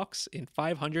 13 walks in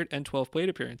 512 plate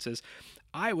appearances.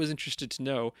 I was interested to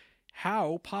know,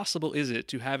 how possible is it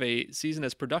to have a season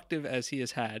as productive as he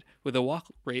has had with a walk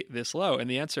rate this low? And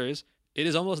the answer is, it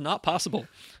is almost not possible.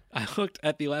 I looked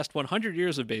at the last 100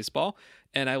 years of baseball,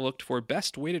 and I looked for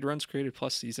best weighted runs created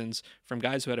plus seasons from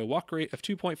guys who had a walk rate of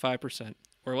 2.5%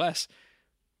 or less.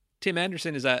 Tim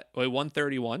Anderson is at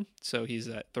 131, so he's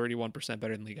at 31%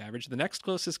 better than league average. The next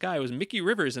closest guy was Mickey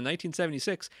Rivers in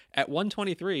 1976 at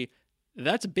 123.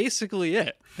 That's basically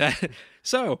it.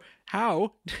 So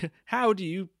how do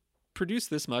you produce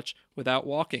this much without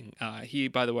walking? He,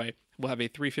 by the way, will have a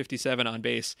 357 on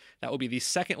base. That will be the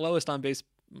second lowest on base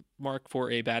mark for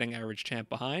a batting average champ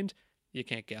behind. You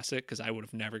can't guess it because I would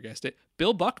have never guessed it.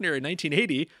 Bill Buckner in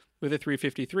 1980 with a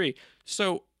 353.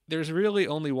 So there's really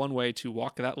only one way to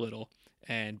walk that little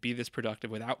and be this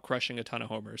productive without crushing a ton of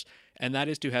homers, and that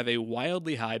is to have a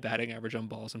wildly high batting average on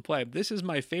balls in play. This is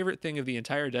my favorite thing of the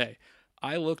entire day.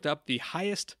 I looked up the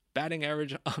highest batting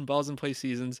average on balls in play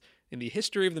seasons in the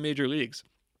history of the major leagues.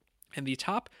 And the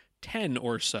top 10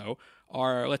 or so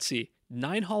are,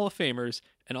 9 Hall of Famers,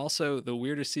 and also the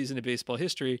weirdest season in baseball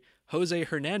history, Jose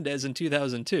Hernandez in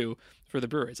 2002 for the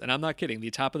Brewers. And I'm not kidding.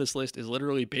 The top of this list is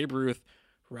literally Babe Ruth,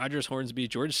 Rogers Hornsby,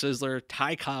 George Sisler,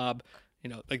 Ty Cobb.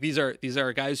 These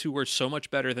are guys who were so much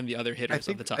better than the other hitters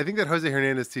of the top. I think that Jose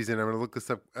Hernandez season, I'm going to look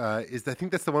this up, I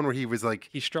think that's the one where he was like...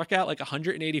 He struck out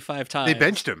 185 times. They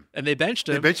benched him. They benched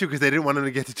him because they didn't want him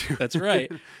to get to 200. That's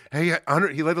right. He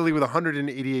led the league with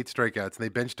 188 strikeouts, and they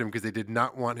benched him because they did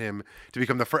not want him to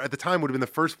become the first... At the time, would have been the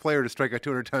first player to strike out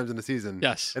 200 times in a season.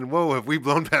 Yes. And whoa, have we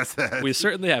blown past that? We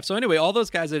certainly have. So anyway, all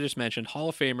those guys I just mentioned, Hall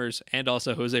of Famers, and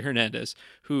also Jose Hernandez,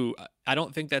 who I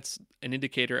don't think that's an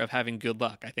indicator of having good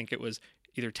luck. I think it was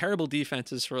either terrible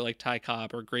defenses for Ty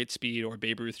Cobb or great speed, or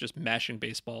Babe Ruth just mashing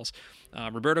baseballs.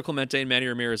 Roberto Clemente and Manny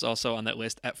Ramirez also on that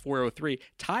list at 403,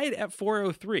 tied at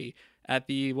 403 at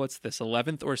the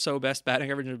 11th or so best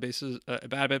batting average in a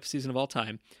BABIP season of all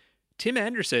time. Tim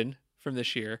Anderson from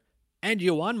this year and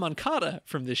Yoan Moncada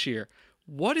from this year.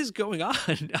 What is going on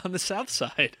the South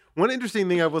Side? One interesting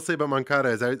thing I will say about Moncada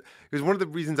is it was one of the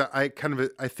reasons I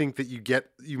think that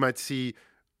you might see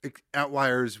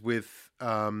outliers with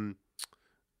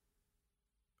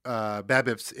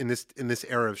BABIPs in this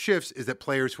era of shifts, is that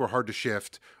players who are hard to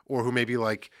shift or who maybe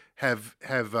have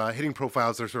hitting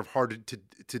profiles that are sort of hard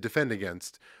to defend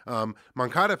against.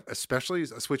 Moncada especially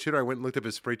is a switch hitter. I went and looked up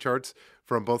his spray charts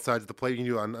from both sides of the plate. You can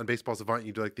do on Baseball Savant,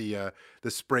 you do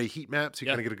the spray heat map, so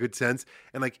you kind of get a good sense.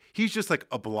 And he's just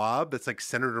a blob that's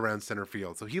centered around center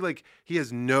field. So he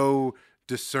has no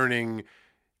discerning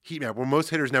heat map, where most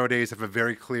hitters nowadays have a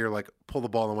very clear, like, pull the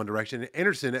ball in one direction. And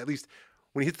Anderson, at least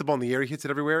when he hits the ball in the air, he hits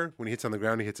it everywhere. When he hits on the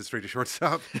ground, he hits it straight to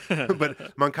shortstop.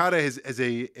 But Moncada has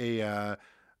a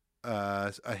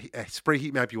spray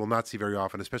heat map you will not see very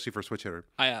often, especially for a switch hitter.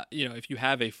 If you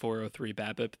have a 403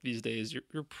 BABIP these days,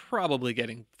 you're probably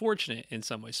getting fortunate in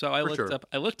some way. So I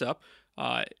looked up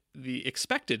the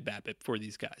expected BABIP for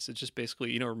these guys. It's just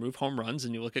basically, remove home runs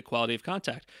and you look at quality of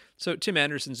contact. So Tim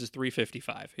Anderson's is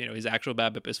 355. His actual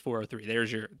BABIP is 403.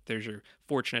 There's your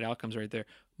fortunate outcomes right there.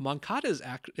 Moncada's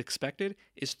expected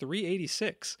is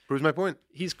 386. Proves my point.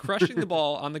 He's crushing the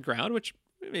ball on the ground, which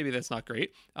maybe that's not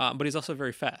great, but he's also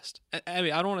very fast. I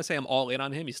mean, I don't want to say I'm all in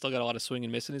on him. He's still got a lot of swing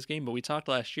and miss in his game, but we talked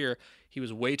last year, he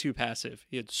was way too passive.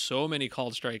 He had so many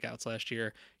called strikeouts last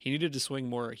year. He needed to swing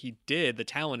more. He did. The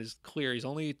talent is clear. He's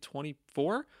only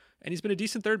 24, and he's been a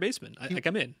decent third baseman.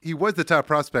 I'm in. He was the top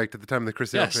prospect at the time of the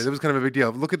Chris Sale trade. It was kind of a big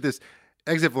deal. Look at this.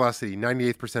 Exit velocity,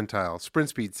 98th percentile. Sprint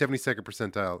speed, 72nd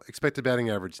percentile. Expected batting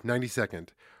average, 92nd.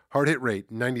 Hard hit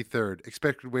rate, 93rd.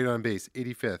 Expected weight on base,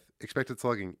 85th. Expected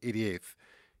slugging, 88th.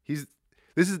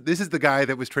 This is the guy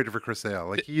that was traded for Chris Sale.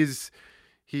 Like, he's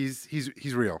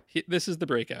real. This is the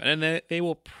breakout, and they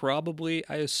will probably,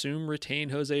 I assume, retain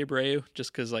Jose Abreu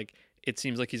just because it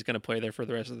seems like he's going to play there for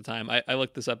the rest of the time. I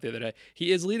looked this up the other day.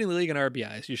 He is leading the league in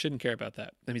RBIs. You shouldn't care about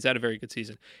that. I mean, he's had a very good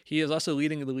season. He is also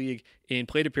leading the league in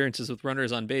plate appearances with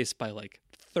runners on base by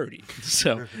 30.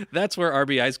 So that's where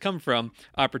RBIs come from.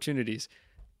 Opportunities.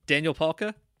 Daniel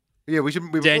Palka. Yeah,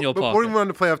 Daniel Palka. Before we move on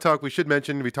to playoff talk, we should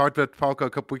mention, we talked about Palka a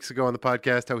couple weeks ago on the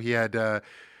podcast, how he had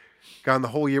gone the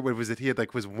whole year. What was it? He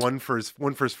had was one for his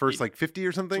first 50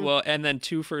 or something. Well, and then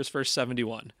two for his first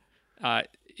 71.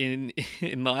 In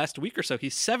the last week or so,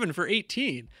 he's 7 for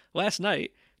 18. Last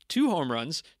night, 2 home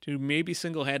runs to maybe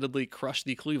single-handedly crush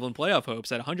the Cleveland playoff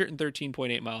hopes at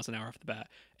 113.8 miles an hour off the bat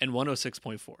and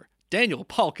 106.4. Daniel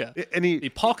Palka, the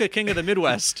Palka King of the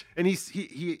Midwest. And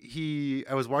he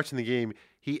I was watching the game.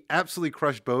 He absolutely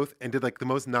crushed both and did the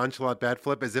most nonchalant bat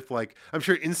flip, as if I'm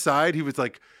sure inside he was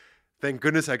thank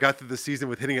goodness I got through the season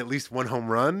with hitting at least 1 home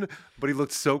run. But he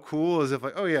looked so cool, as if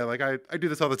oh yeah, I do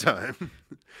this all the time.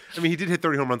 I mean, he did hit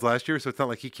 30 home runs last year, so it's not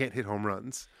like he can't hit home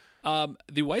runs.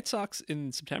 The White Sox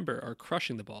in September are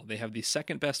crushing the ball. They have the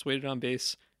 2nd best weighted on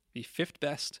base, the 5th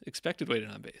best expected weighted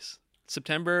on base.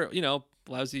 September,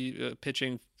 lousy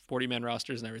pitching, 40-man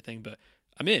rosters and everything, but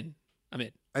I'm in.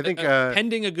 I think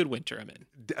pending a good winter, I'm in.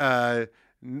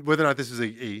 Whether or not this is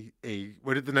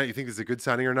what did the night you think this is a good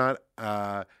signing or not?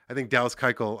 I think Dallas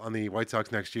Keuchel on the White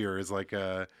Sox next year is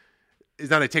is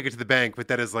not a ticket to the bank, but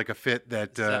that is a fit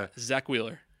that Zach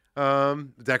Wheeler.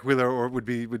 Zach Wheeler or would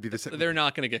be the second. They're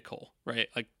not going to get Cole, right?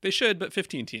 They should, but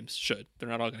 15 teams should. They're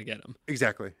not all going to get him.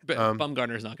 Exactly. But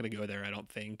Bumgarner's not going to go there, I don't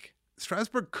think.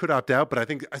 Strasburg could opt out, but I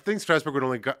think Strasburg would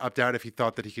only opt out if he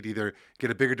thought that he could either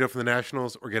get a bigger deal from the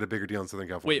Nationals or get a bigger deal in Southern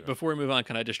California. Wait, before we move on,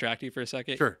 can I distract you for a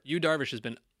second? Sure. Yu Darvish has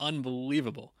been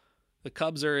unbelievable. The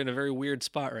Cubs are in a very weird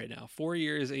spot right now. 4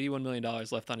 years, $81 million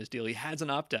left on his deal. He has an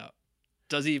opt-out.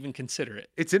 Does he even consider it?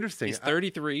 It's interesting. He's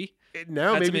 33.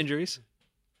 Now had maybe some injuries.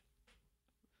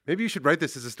 Maybe you should write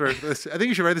this as a story. I think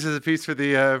you should write this as a piece for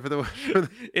the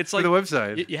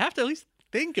website. You have to at least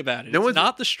think about it. It's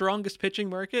not the strongest pitching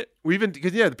market.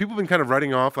 Because the people have been kind of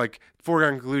writing off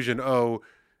foregone conclusion. Oh,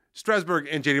 Strasburg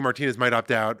and JD Martinez might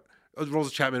opt out.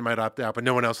 Rolls Chapman might opt out, but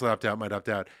no one else will opt out. Might opt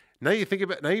out. Now you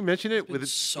mention it with the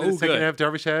second half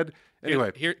Darvish had.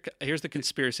 Anyway, here's the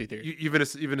conspiracy theory. You've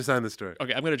been assigned the story.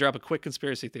 Okay, I'm going to drop a quick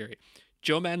conspiracy theory.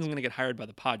 Joe Maddon's going to get hired by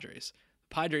the Padres.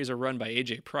 The Padres are run by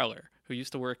AJ Preller, who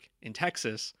used to work in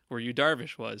Texas, where Yu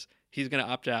Darvish was. He's going to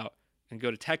opt out and go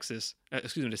to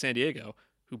to San Diego,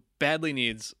 who badly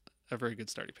needs a very good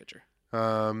starting pitcher.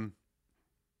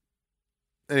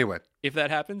 Anyway. If that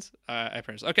happens, I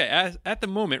promise. Okay, at the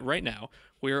moment, right now,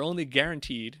 we are only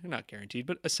not guaranteed,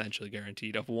 but essentially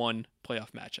guaranteed of one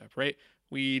playoff matchup, right?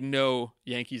 We know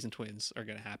Yankees and Twins are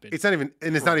going to happen. It's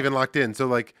not even locked in. So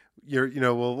we'll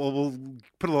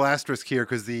put a little asterisk here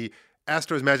because the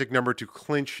Astros' magic number to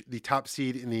clinch the top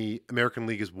seed in the American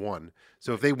League is 1.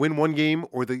 So if they win one game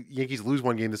or the Yankees lose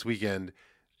one game this weekend,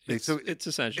 it's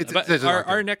essential. But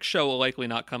our next show will likely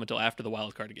not come until after the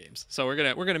wild card games. So we're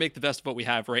gonna make the best of what we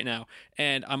have right now.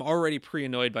 And I'm already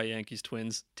pretty-annoyed by Yankees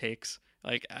Twins takes.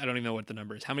 I don't even know what the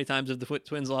number is. How many times have the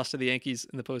Twins lost to the Yankees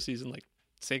in the postseason?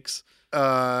 6.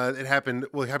 It happened.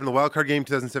 Well, it happened in the wild card game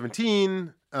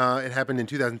 2017. It happened in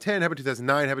 2010. Happened in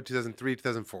 2009. Happened in 2003.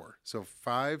 2004. So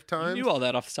 5 times. You knew all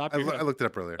that off the top of your head. I looked it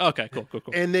up earlier. Okay, cool.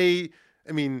 And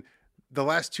the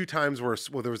last 2 times there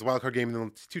was a wild card game, and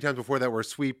then 2 times before that were a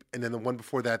sweep, and then the one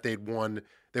before that they won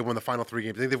the final 3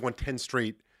 games. I think they've won 10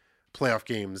 straight playoff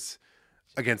games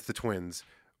against the Twins.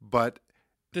 But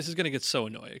This is going to get so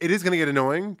annoying. it is going to get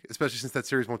annoying, especially since that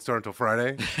series won't start until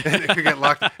Friday, and it could get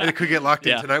locked. And it could get locked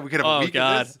in tonight. We could have a week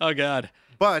of this. Oh God.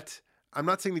 But I'm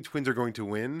not saying the Twins are going to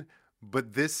win.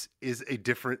 But this is a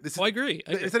different. I agree.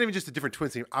 It's not even just a different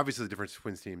Twins team. Obviously, a different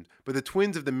Twins team. But the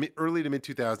Twins of the early to mid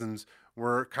 2000s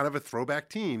were kind of a throwback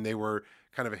team. They were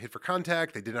kind of a hit for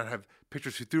contact. They did not have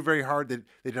pitchers who threw very hard. They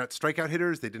did not strike out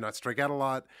hitters. They did not strike out a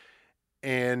lot,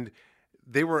 and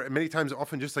they were many times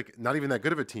often just like not even that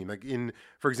good of a team. Like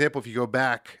for example, if you go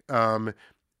back in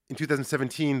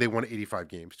 2017, they won 85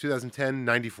 games. 2010,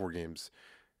 94 games.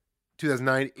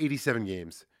 2009, 87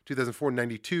 games. 2004,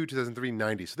 92, 2003,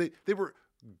 90. So they were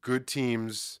good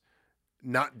teams,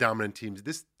 not dominant teams.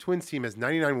 This Twins team has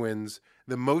 99 wins,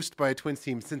 the most by a Twins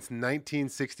team since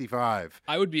 1965.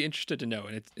 I would be interested to know,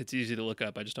 and it's easy to look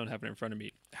up, I just don't have it in front of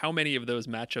me, how many of those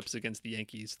matchups against the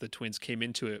Yankees, the Twins came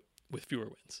into it with fewer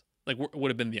wins? Like,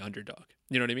 would have been the underdog.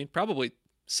 You know what I mean? Probably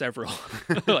several.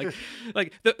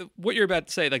 What you're about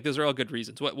to say, like, those are all good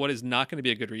reasons. What is not going to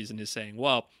be a good reason is saying,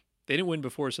 well, they didn't win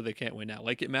before, so they can't win now.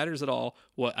 Like, it matters at all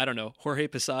what, I don't know, Jorge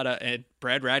Posada and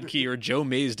Brad Radke or Joe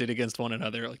Mays did against one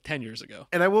another like 10 years ago.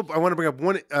 And I want to bring up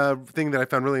one thing that I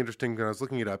found really interesting when I was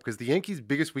looking it up, because the Yankees'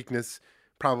 biggest weakness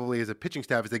probably as a pitching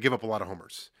staff is they give up a lot of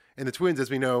homers. And the Twins,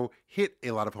 as we know, hit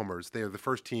a lot of homers. They are the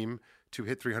first team to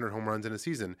hit 300 home runs in a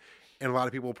season. And a lot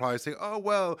of people will probably say, oh,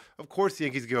 well, of course the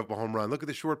Yankees give up a home run. Look at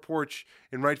the short porch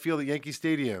in right field at Yankee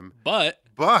Stadium. But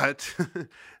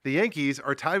the Yankees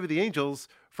are tied with the Angels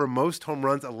for most home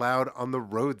runs allowed on the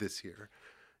road this year.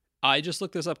 I just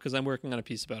looked this up because I'm working on a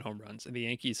piece about home runs. And the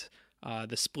Yankees,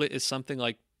 the split is something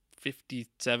like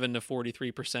 57 to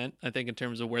 43%, I think, in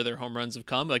terms of where their home runs have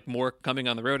come, like more coming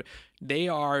on the road. They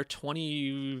are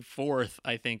 24th,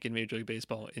 I think, in Major League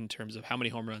Baseball in terms of how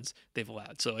many home runs they've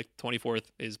allowed. So like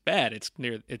 24th is bad. It's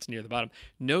near the bottom.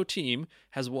 No team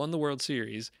has won the World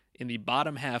Series in the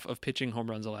bottom half of pitching home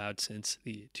runs allowed since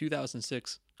the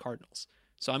 2006 Cardinals.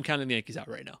 So I'm counting the Yankees out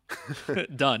right now.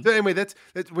 Done. So anyway, that's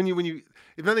when you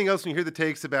if nothing else, when you hear the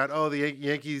takes about the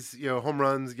Yankees, home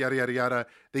runs, yada yada yada,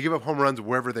 they give up home runs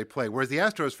wherever they play. Whereas the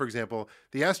Astros, for example,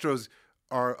 the Astros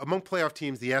are among playoff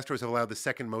teams. The Astros have allowed the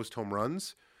second most home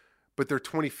runs, but they're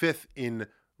 25th in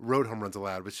road home runs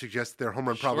allowed, which suggests their home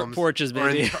run problems porches,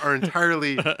 are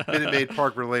entirely Minute Maid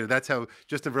Park related. That's how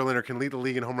Justin Verlander can lead the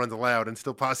league in home runs allowed and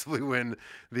still possibly win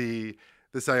the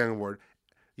Cy Young Award.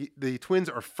 The Twins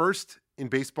are first in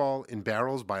baseball in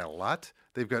barrels by a lot.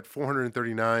 They've got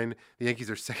 439. The Yankees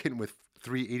are second with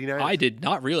 389. I did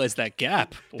not realize that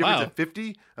gap. Difference Wow. of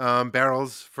 50.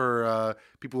 Barrels, for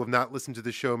people who have not listened to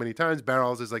the show many times,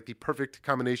 barrels is like the perfect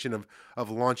combination of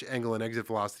launch angle and exit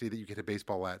velocity that you get a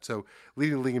baseball at. So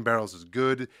leading the league in barrels is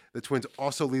good. The Twins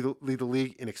also lead the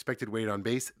league in expected weight on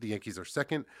base. The Yankees are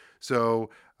second.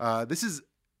 So this is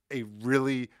a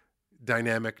really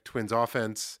dynamic Twins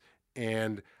offense.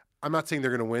 And I'm not saying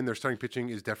they're going to win. Their starting pitching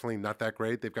is definitely not that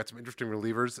great. They've got some interesting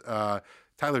relievers.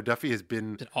 Tyler Duffy has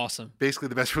been awesome. Basically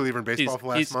the best reliever in baseball for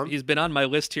last month. He's been on my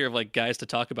list here of like guys to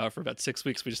talk about for about 6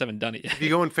 weeks. We just haven't done it yet. If you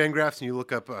go in Fangraphs and you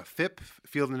look up FIP,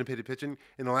 Field Independent Pitching,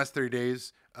 in the last 30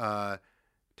 days,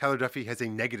 Tyler Duffy has a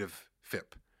negative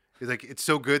FIP. It's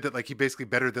so good that he basically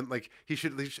better than he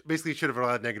should have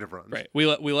allowed negative runs. Right. We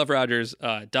love Rodgers.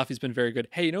 Duffy's been very good.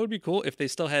 Hey, it would be cool if they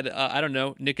still had I don't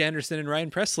know, Nick Anderson and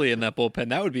Ryan Presley in that bullpen.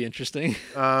 That would be interesting.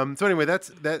 So anyway,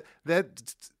 that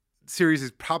series is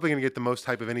probably going to get the most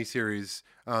hype of any series,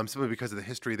 simply because of the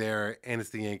history there, and it's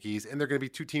the Yankees, and they're going to be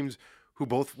two teams who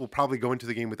both will probably go into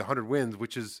the game with 100 wins,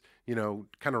 which is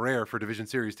kind of rare for a division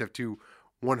series to have two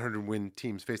 100-win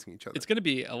teams facing each other. It's going to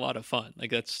be a lot of fun. I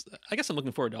guess I'm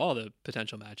looking forward to all the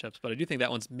potential matchups, but I do think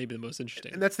that one's maybe the most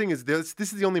interesting. And that's the thing is this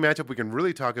is the only matchup we can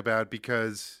really talk about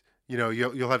because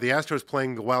you'll have the Astros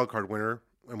playing the wild card winner,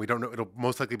 and we don't know. It'll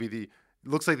most likely be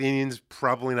looks like the Indians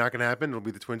probably not going to happen. It'll be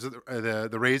the Twins,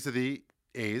 the Rays of the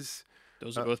A's.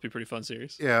 Those will both be pretty fun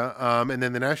series. Yeah, and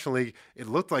then the National League, it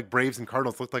looked like Braves and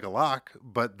Cardinals looked like a lock,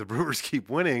 but the Brewers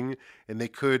keep winning, and they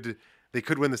could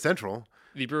win the Central.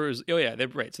 The Brewers, they're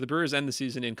right. So the Brewers end the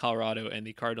season in Colorado, and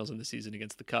the Cardinals end the season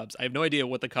against the Cubs. I have no idea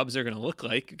what the Cubs are going to look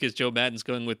like because Joe Madden's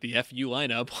going with the FU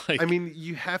lineup. I mean,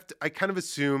 you have to. I kind of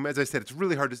assume, as I said, it's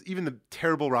really hard to. Even the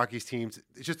terrible Rockies teams,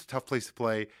 it's just a tough place to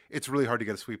play. It's really hard to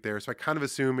get a sweep there. So I kind of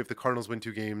assume if the Cardinals win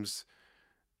 2 games,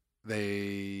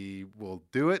 they will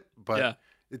do it. But yeah.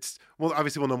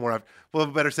 Obviously we'll know more. We'll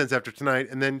have a better sense after tonight,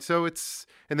 and then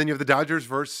you have the Dodgers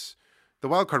versus the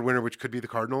wild card winner, which could be the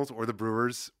Cardinals or the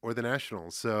Brewers or the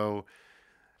Nationals. So,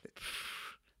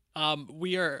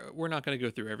 we're not going to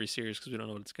go through every series because we don't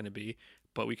know what it's going to be,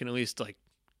 but we can at least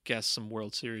guess some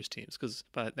World Series teams because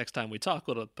by next time we talk,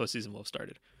 the postseason will have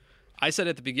started. I said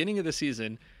at the beginning of the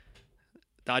season,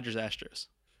 Dodgers Astros.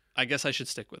 I guess I should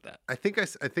stick with that. I think I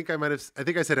said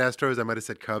Astros. I might have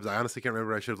said Cubs. I honestly can't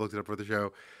remember. I should have looked it up for the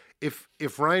show. If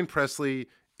Ryan Presley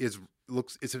is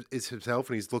himself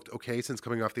and he's looked okay since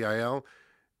coming off the IL,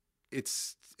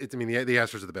 it's I mean the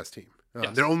Astros are the best team.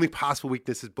 Yes. Their only possible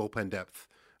weakness is bullpen depth.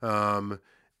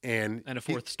 And a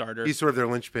fourth starter. He's sort of their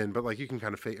linchpin, but like you can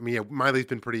kind of fake. I mean, yeah, Miley's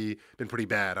been pretty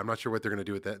bad. I'm not sure what they're going to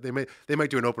do with that. They might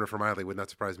do an opener for Miley. Would not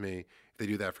surprise me if they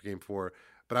do that for Game 4.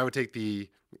 But I would take the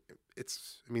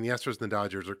Astros and the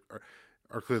Dodgers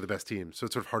are clearly the best team, so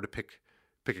it's sort of hard to pick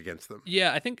against them.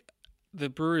 Yeah, I think the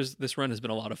Brewers, this run has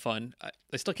been a lot of fun.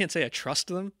 I still can't say I trust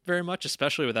them very much,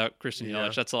 especially without Christian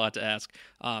Yelich. That's a lot to ask.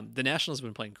 The Nationals have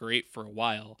been playing great for a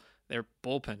while. Their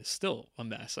bullpen is still a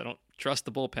mess. I don't trust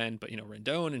the bullpen, but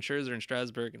Rendon and Scherzer and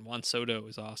Strasburg and Juan Soto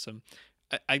is awesome.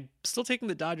 I'm still taking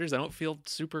the Dodgers. I don't feel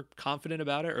super confident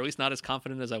about it, or at least not as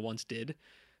confident as I once did.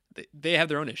 They have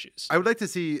their own issues. I would like to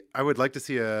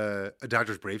see a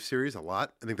Dodgers Braves series a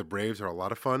lot. I think the Braves are a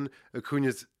lot of fun.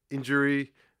 Acuna's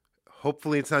injury,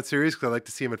 hopefully it's not serious because I like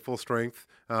to see him at full strength.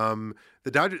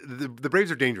 The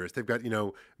Braves are dangerous. They've got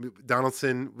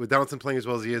Donaldson playing as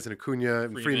well as he is, and Acuna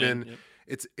and Freeman. Yep.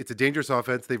 It's a dangerous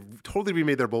offense. They've totally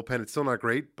remade their bullpen. It's still not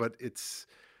great, but it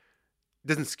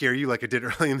doesn't scare you like it did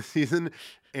early in the season.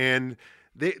 And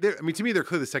to me, they're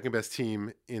clearly the second best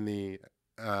team in the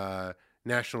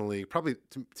National League. Probably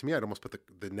to me, I'd almost put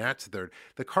the Nats third.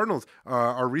 The Cardinals,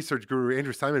 our research guru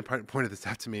Andrew Simon pointed this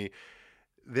out to me.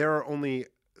 There are only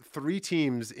 3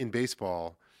 teams in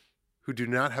baseball who do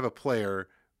not have a player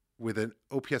with an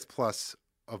OPS plus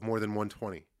of more than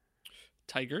 120.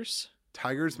 Tigers,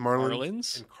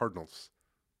 Marlins, and Cardinals.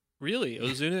 Really?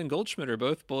 Ozuna and Goldschmidt are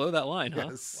both below that line, huh?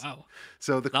 Yes. Wow.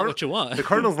 So not what you want. The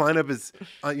Cardinals lineup is,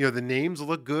 the names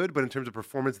look good, but in terms of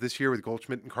performance this year with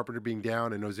Goldschmidt and Carpenter being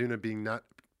down and Ozuna being not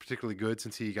particularly good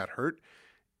since he got hurt,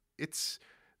 it's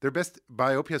their best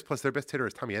by OPS plus. Their best hitter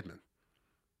is Tommy Edman.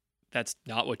 That's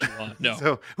not what you want. No.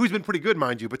 So who's been pretty good,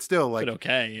 mind you, but still like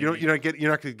okay. You're not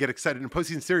going to get excited in a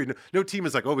postseason series. No team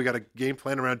is like, oh, we got a game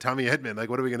plan around Tommy Edman. Like,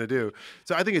 what are we going to do?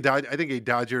 So I think a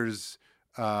Dodgers,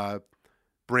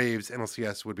 Braves,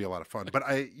 NLCS would be a lot of fun. But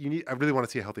I really want to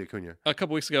see a healthy Acuna. A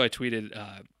couple weeks ago, I tweeted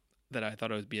that I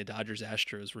thought it would be a Dodgers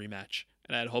Astros rematch,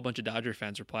 and I had a whole bunch of Dodger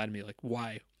fans reply to me like,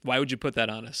 "Why? Why would you put that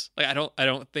on us? Like, I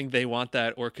don't think they want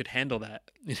that or could handle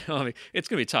that. It's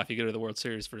gonna be tough. You go to the World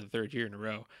Series for the 3rd year in a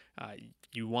row.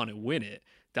 You want to win it.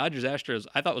 Dodgers Astros,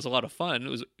 I thought was a lot of fun. It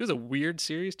was a weird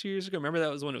series 2 years ago. Remember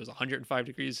that was when it was 105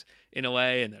 degrees in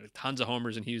LA and there were tons of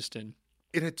homers in Houston.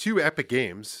 It had 2 epic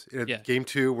games. It had Game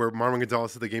 2 where Marwin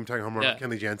Gonzalez hit the game-tying home run with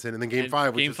Kenley Jansen, and then Game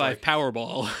 5, which Game was 5 like,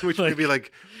 Powerball, which would be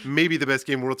like maybe the best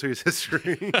game in World Series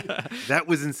history. That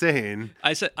was insane.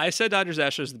 I said Dodgers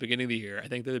Astros at the beginning of the year. I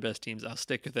think they're the best teams. I'll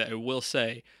stick with it. I will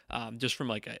say, just from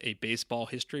like a baseball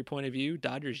history point of view,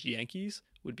 Dodgers Yankees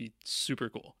would be super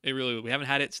cool. It really would. We haven't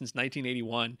had it since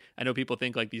 1981. I know people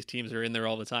think like these teams are in there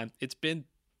all the time. It's been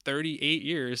 38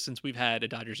 years since we've had a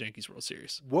Dodgers-Yankees World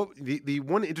Series. What the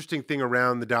one interesting thing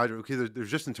around the Dodgers, okay, there's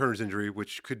Justin Turner's injury,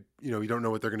 which could, you don't know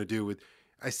what they're going to do with.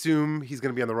 I assume he's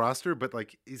going to be on the roster, but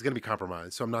like he's going to be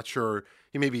compromised. So I'm not sure.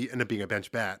 He may end up being a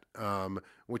bench bat,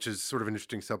 which is sort of an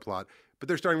interesting subplot. But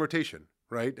they're starting rotation,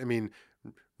 right? I mean,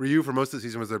 Ryu for most of the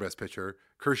season was their best pitcher.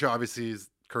 Kershaw obviously is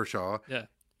Kershaw. Yeah.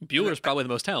 Bueller's probably the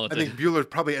most talented. I think Bueller's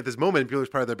probably at this moment, Bueller's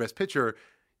probably their best pitcher.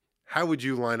 How would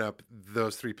you line up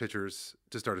those 3 pitchers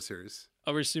to start a series?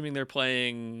 We're assuming they're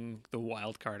playing the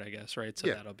wild card, I guess, right? So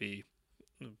that'll be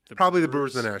probably the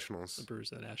Brewers and the Nationals. The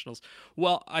Brewers and the Nationals.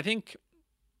 Well, I think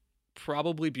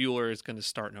probably Buehler is going to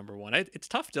start number 1. It's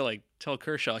tough to like tell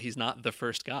Kershaw he's not the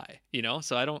first guy,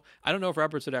 So I don't know if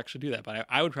Roberts would actually do that, but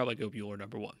I would probably go Buehler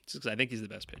number 1 just because I think he's the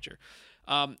best pitcher.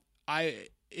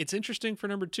 It's interesting for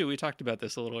number 2. We talked about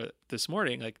this a little bit this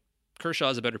morning. Like Kershaw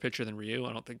is a better pitcher than Ryu.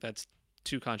 I don't think that's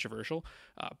too controversial.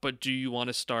 But do you want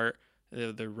to start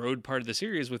the road part of the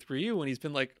series with Ryu when he's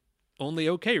been like only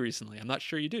okay recently? I'm not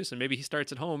sure you do. So maybe he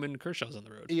starts at home and Kershaw's on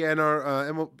the road. Yeah, and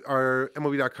our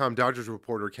MLB.com Dodgers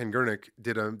reporter Ken Gurnick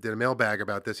did a mailbag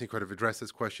about this. He could have addressed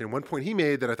this question. One point he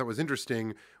made that I thought was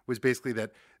interesting was basically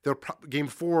that Game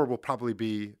 4 will probably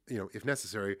be, if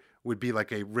necessary, would be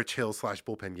like a Rich Hill /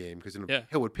 bullpen game because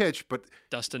Hill would pitch, but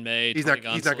Dustin May, he's not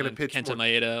going to pitch. Kenta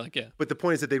Maeda, But the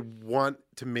point is that they want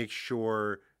to make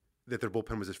sure that their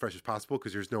bullpen was as fresh as possible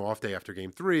because there's no off day after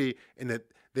Game 3, and that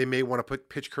they may want to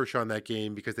pitch Kershaw in that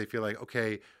game because they feel like,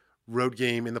 okay, road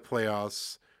game in the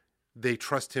playoffs, they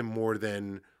trust him more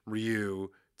than Ryu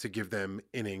to give them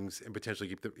innings and potentially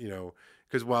keep the,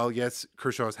 because while yes,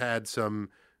 Kershaw's had some,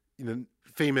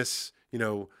 famous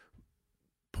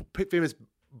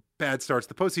bad starts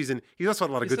to the postseason. He's also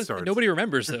had a lot of good starts. Nobody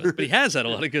remembers those, but he has had a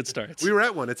lot of good starts. We were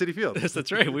at one at Citi Field. Yes,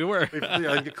 that's right. We were.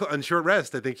 On short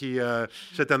rest, I think he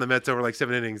shut down the Mets over like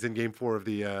 7 innings in Game 4 of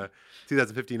the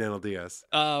 2015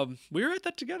 NLDS. We were at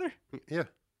that together? Yeah.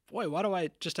 Boy, why do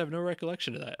I just have no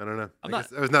recollection of that? I don't know. I guess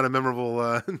it was not a memorable.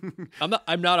 I'm not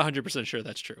 100% sure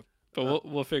that's true, but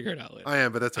we'll figure it out later. I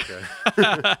am, but that's okay.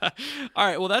 All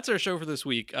right, well, that's our show for this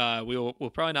week. We'll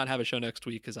probably not have a show next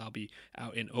week because I'll be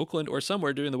out in Oakland or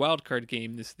somewhere doing the wild card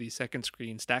game. This is the second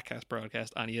screen StatCast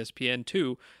broadcast on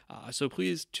ESPN2. So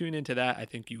please tune into that. I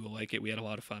think you will like it. We had a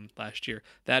lot of fun last year.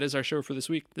 That is our show for this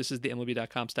week. This is the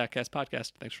MLB.com StatCast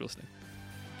podcast. Thanks for listening.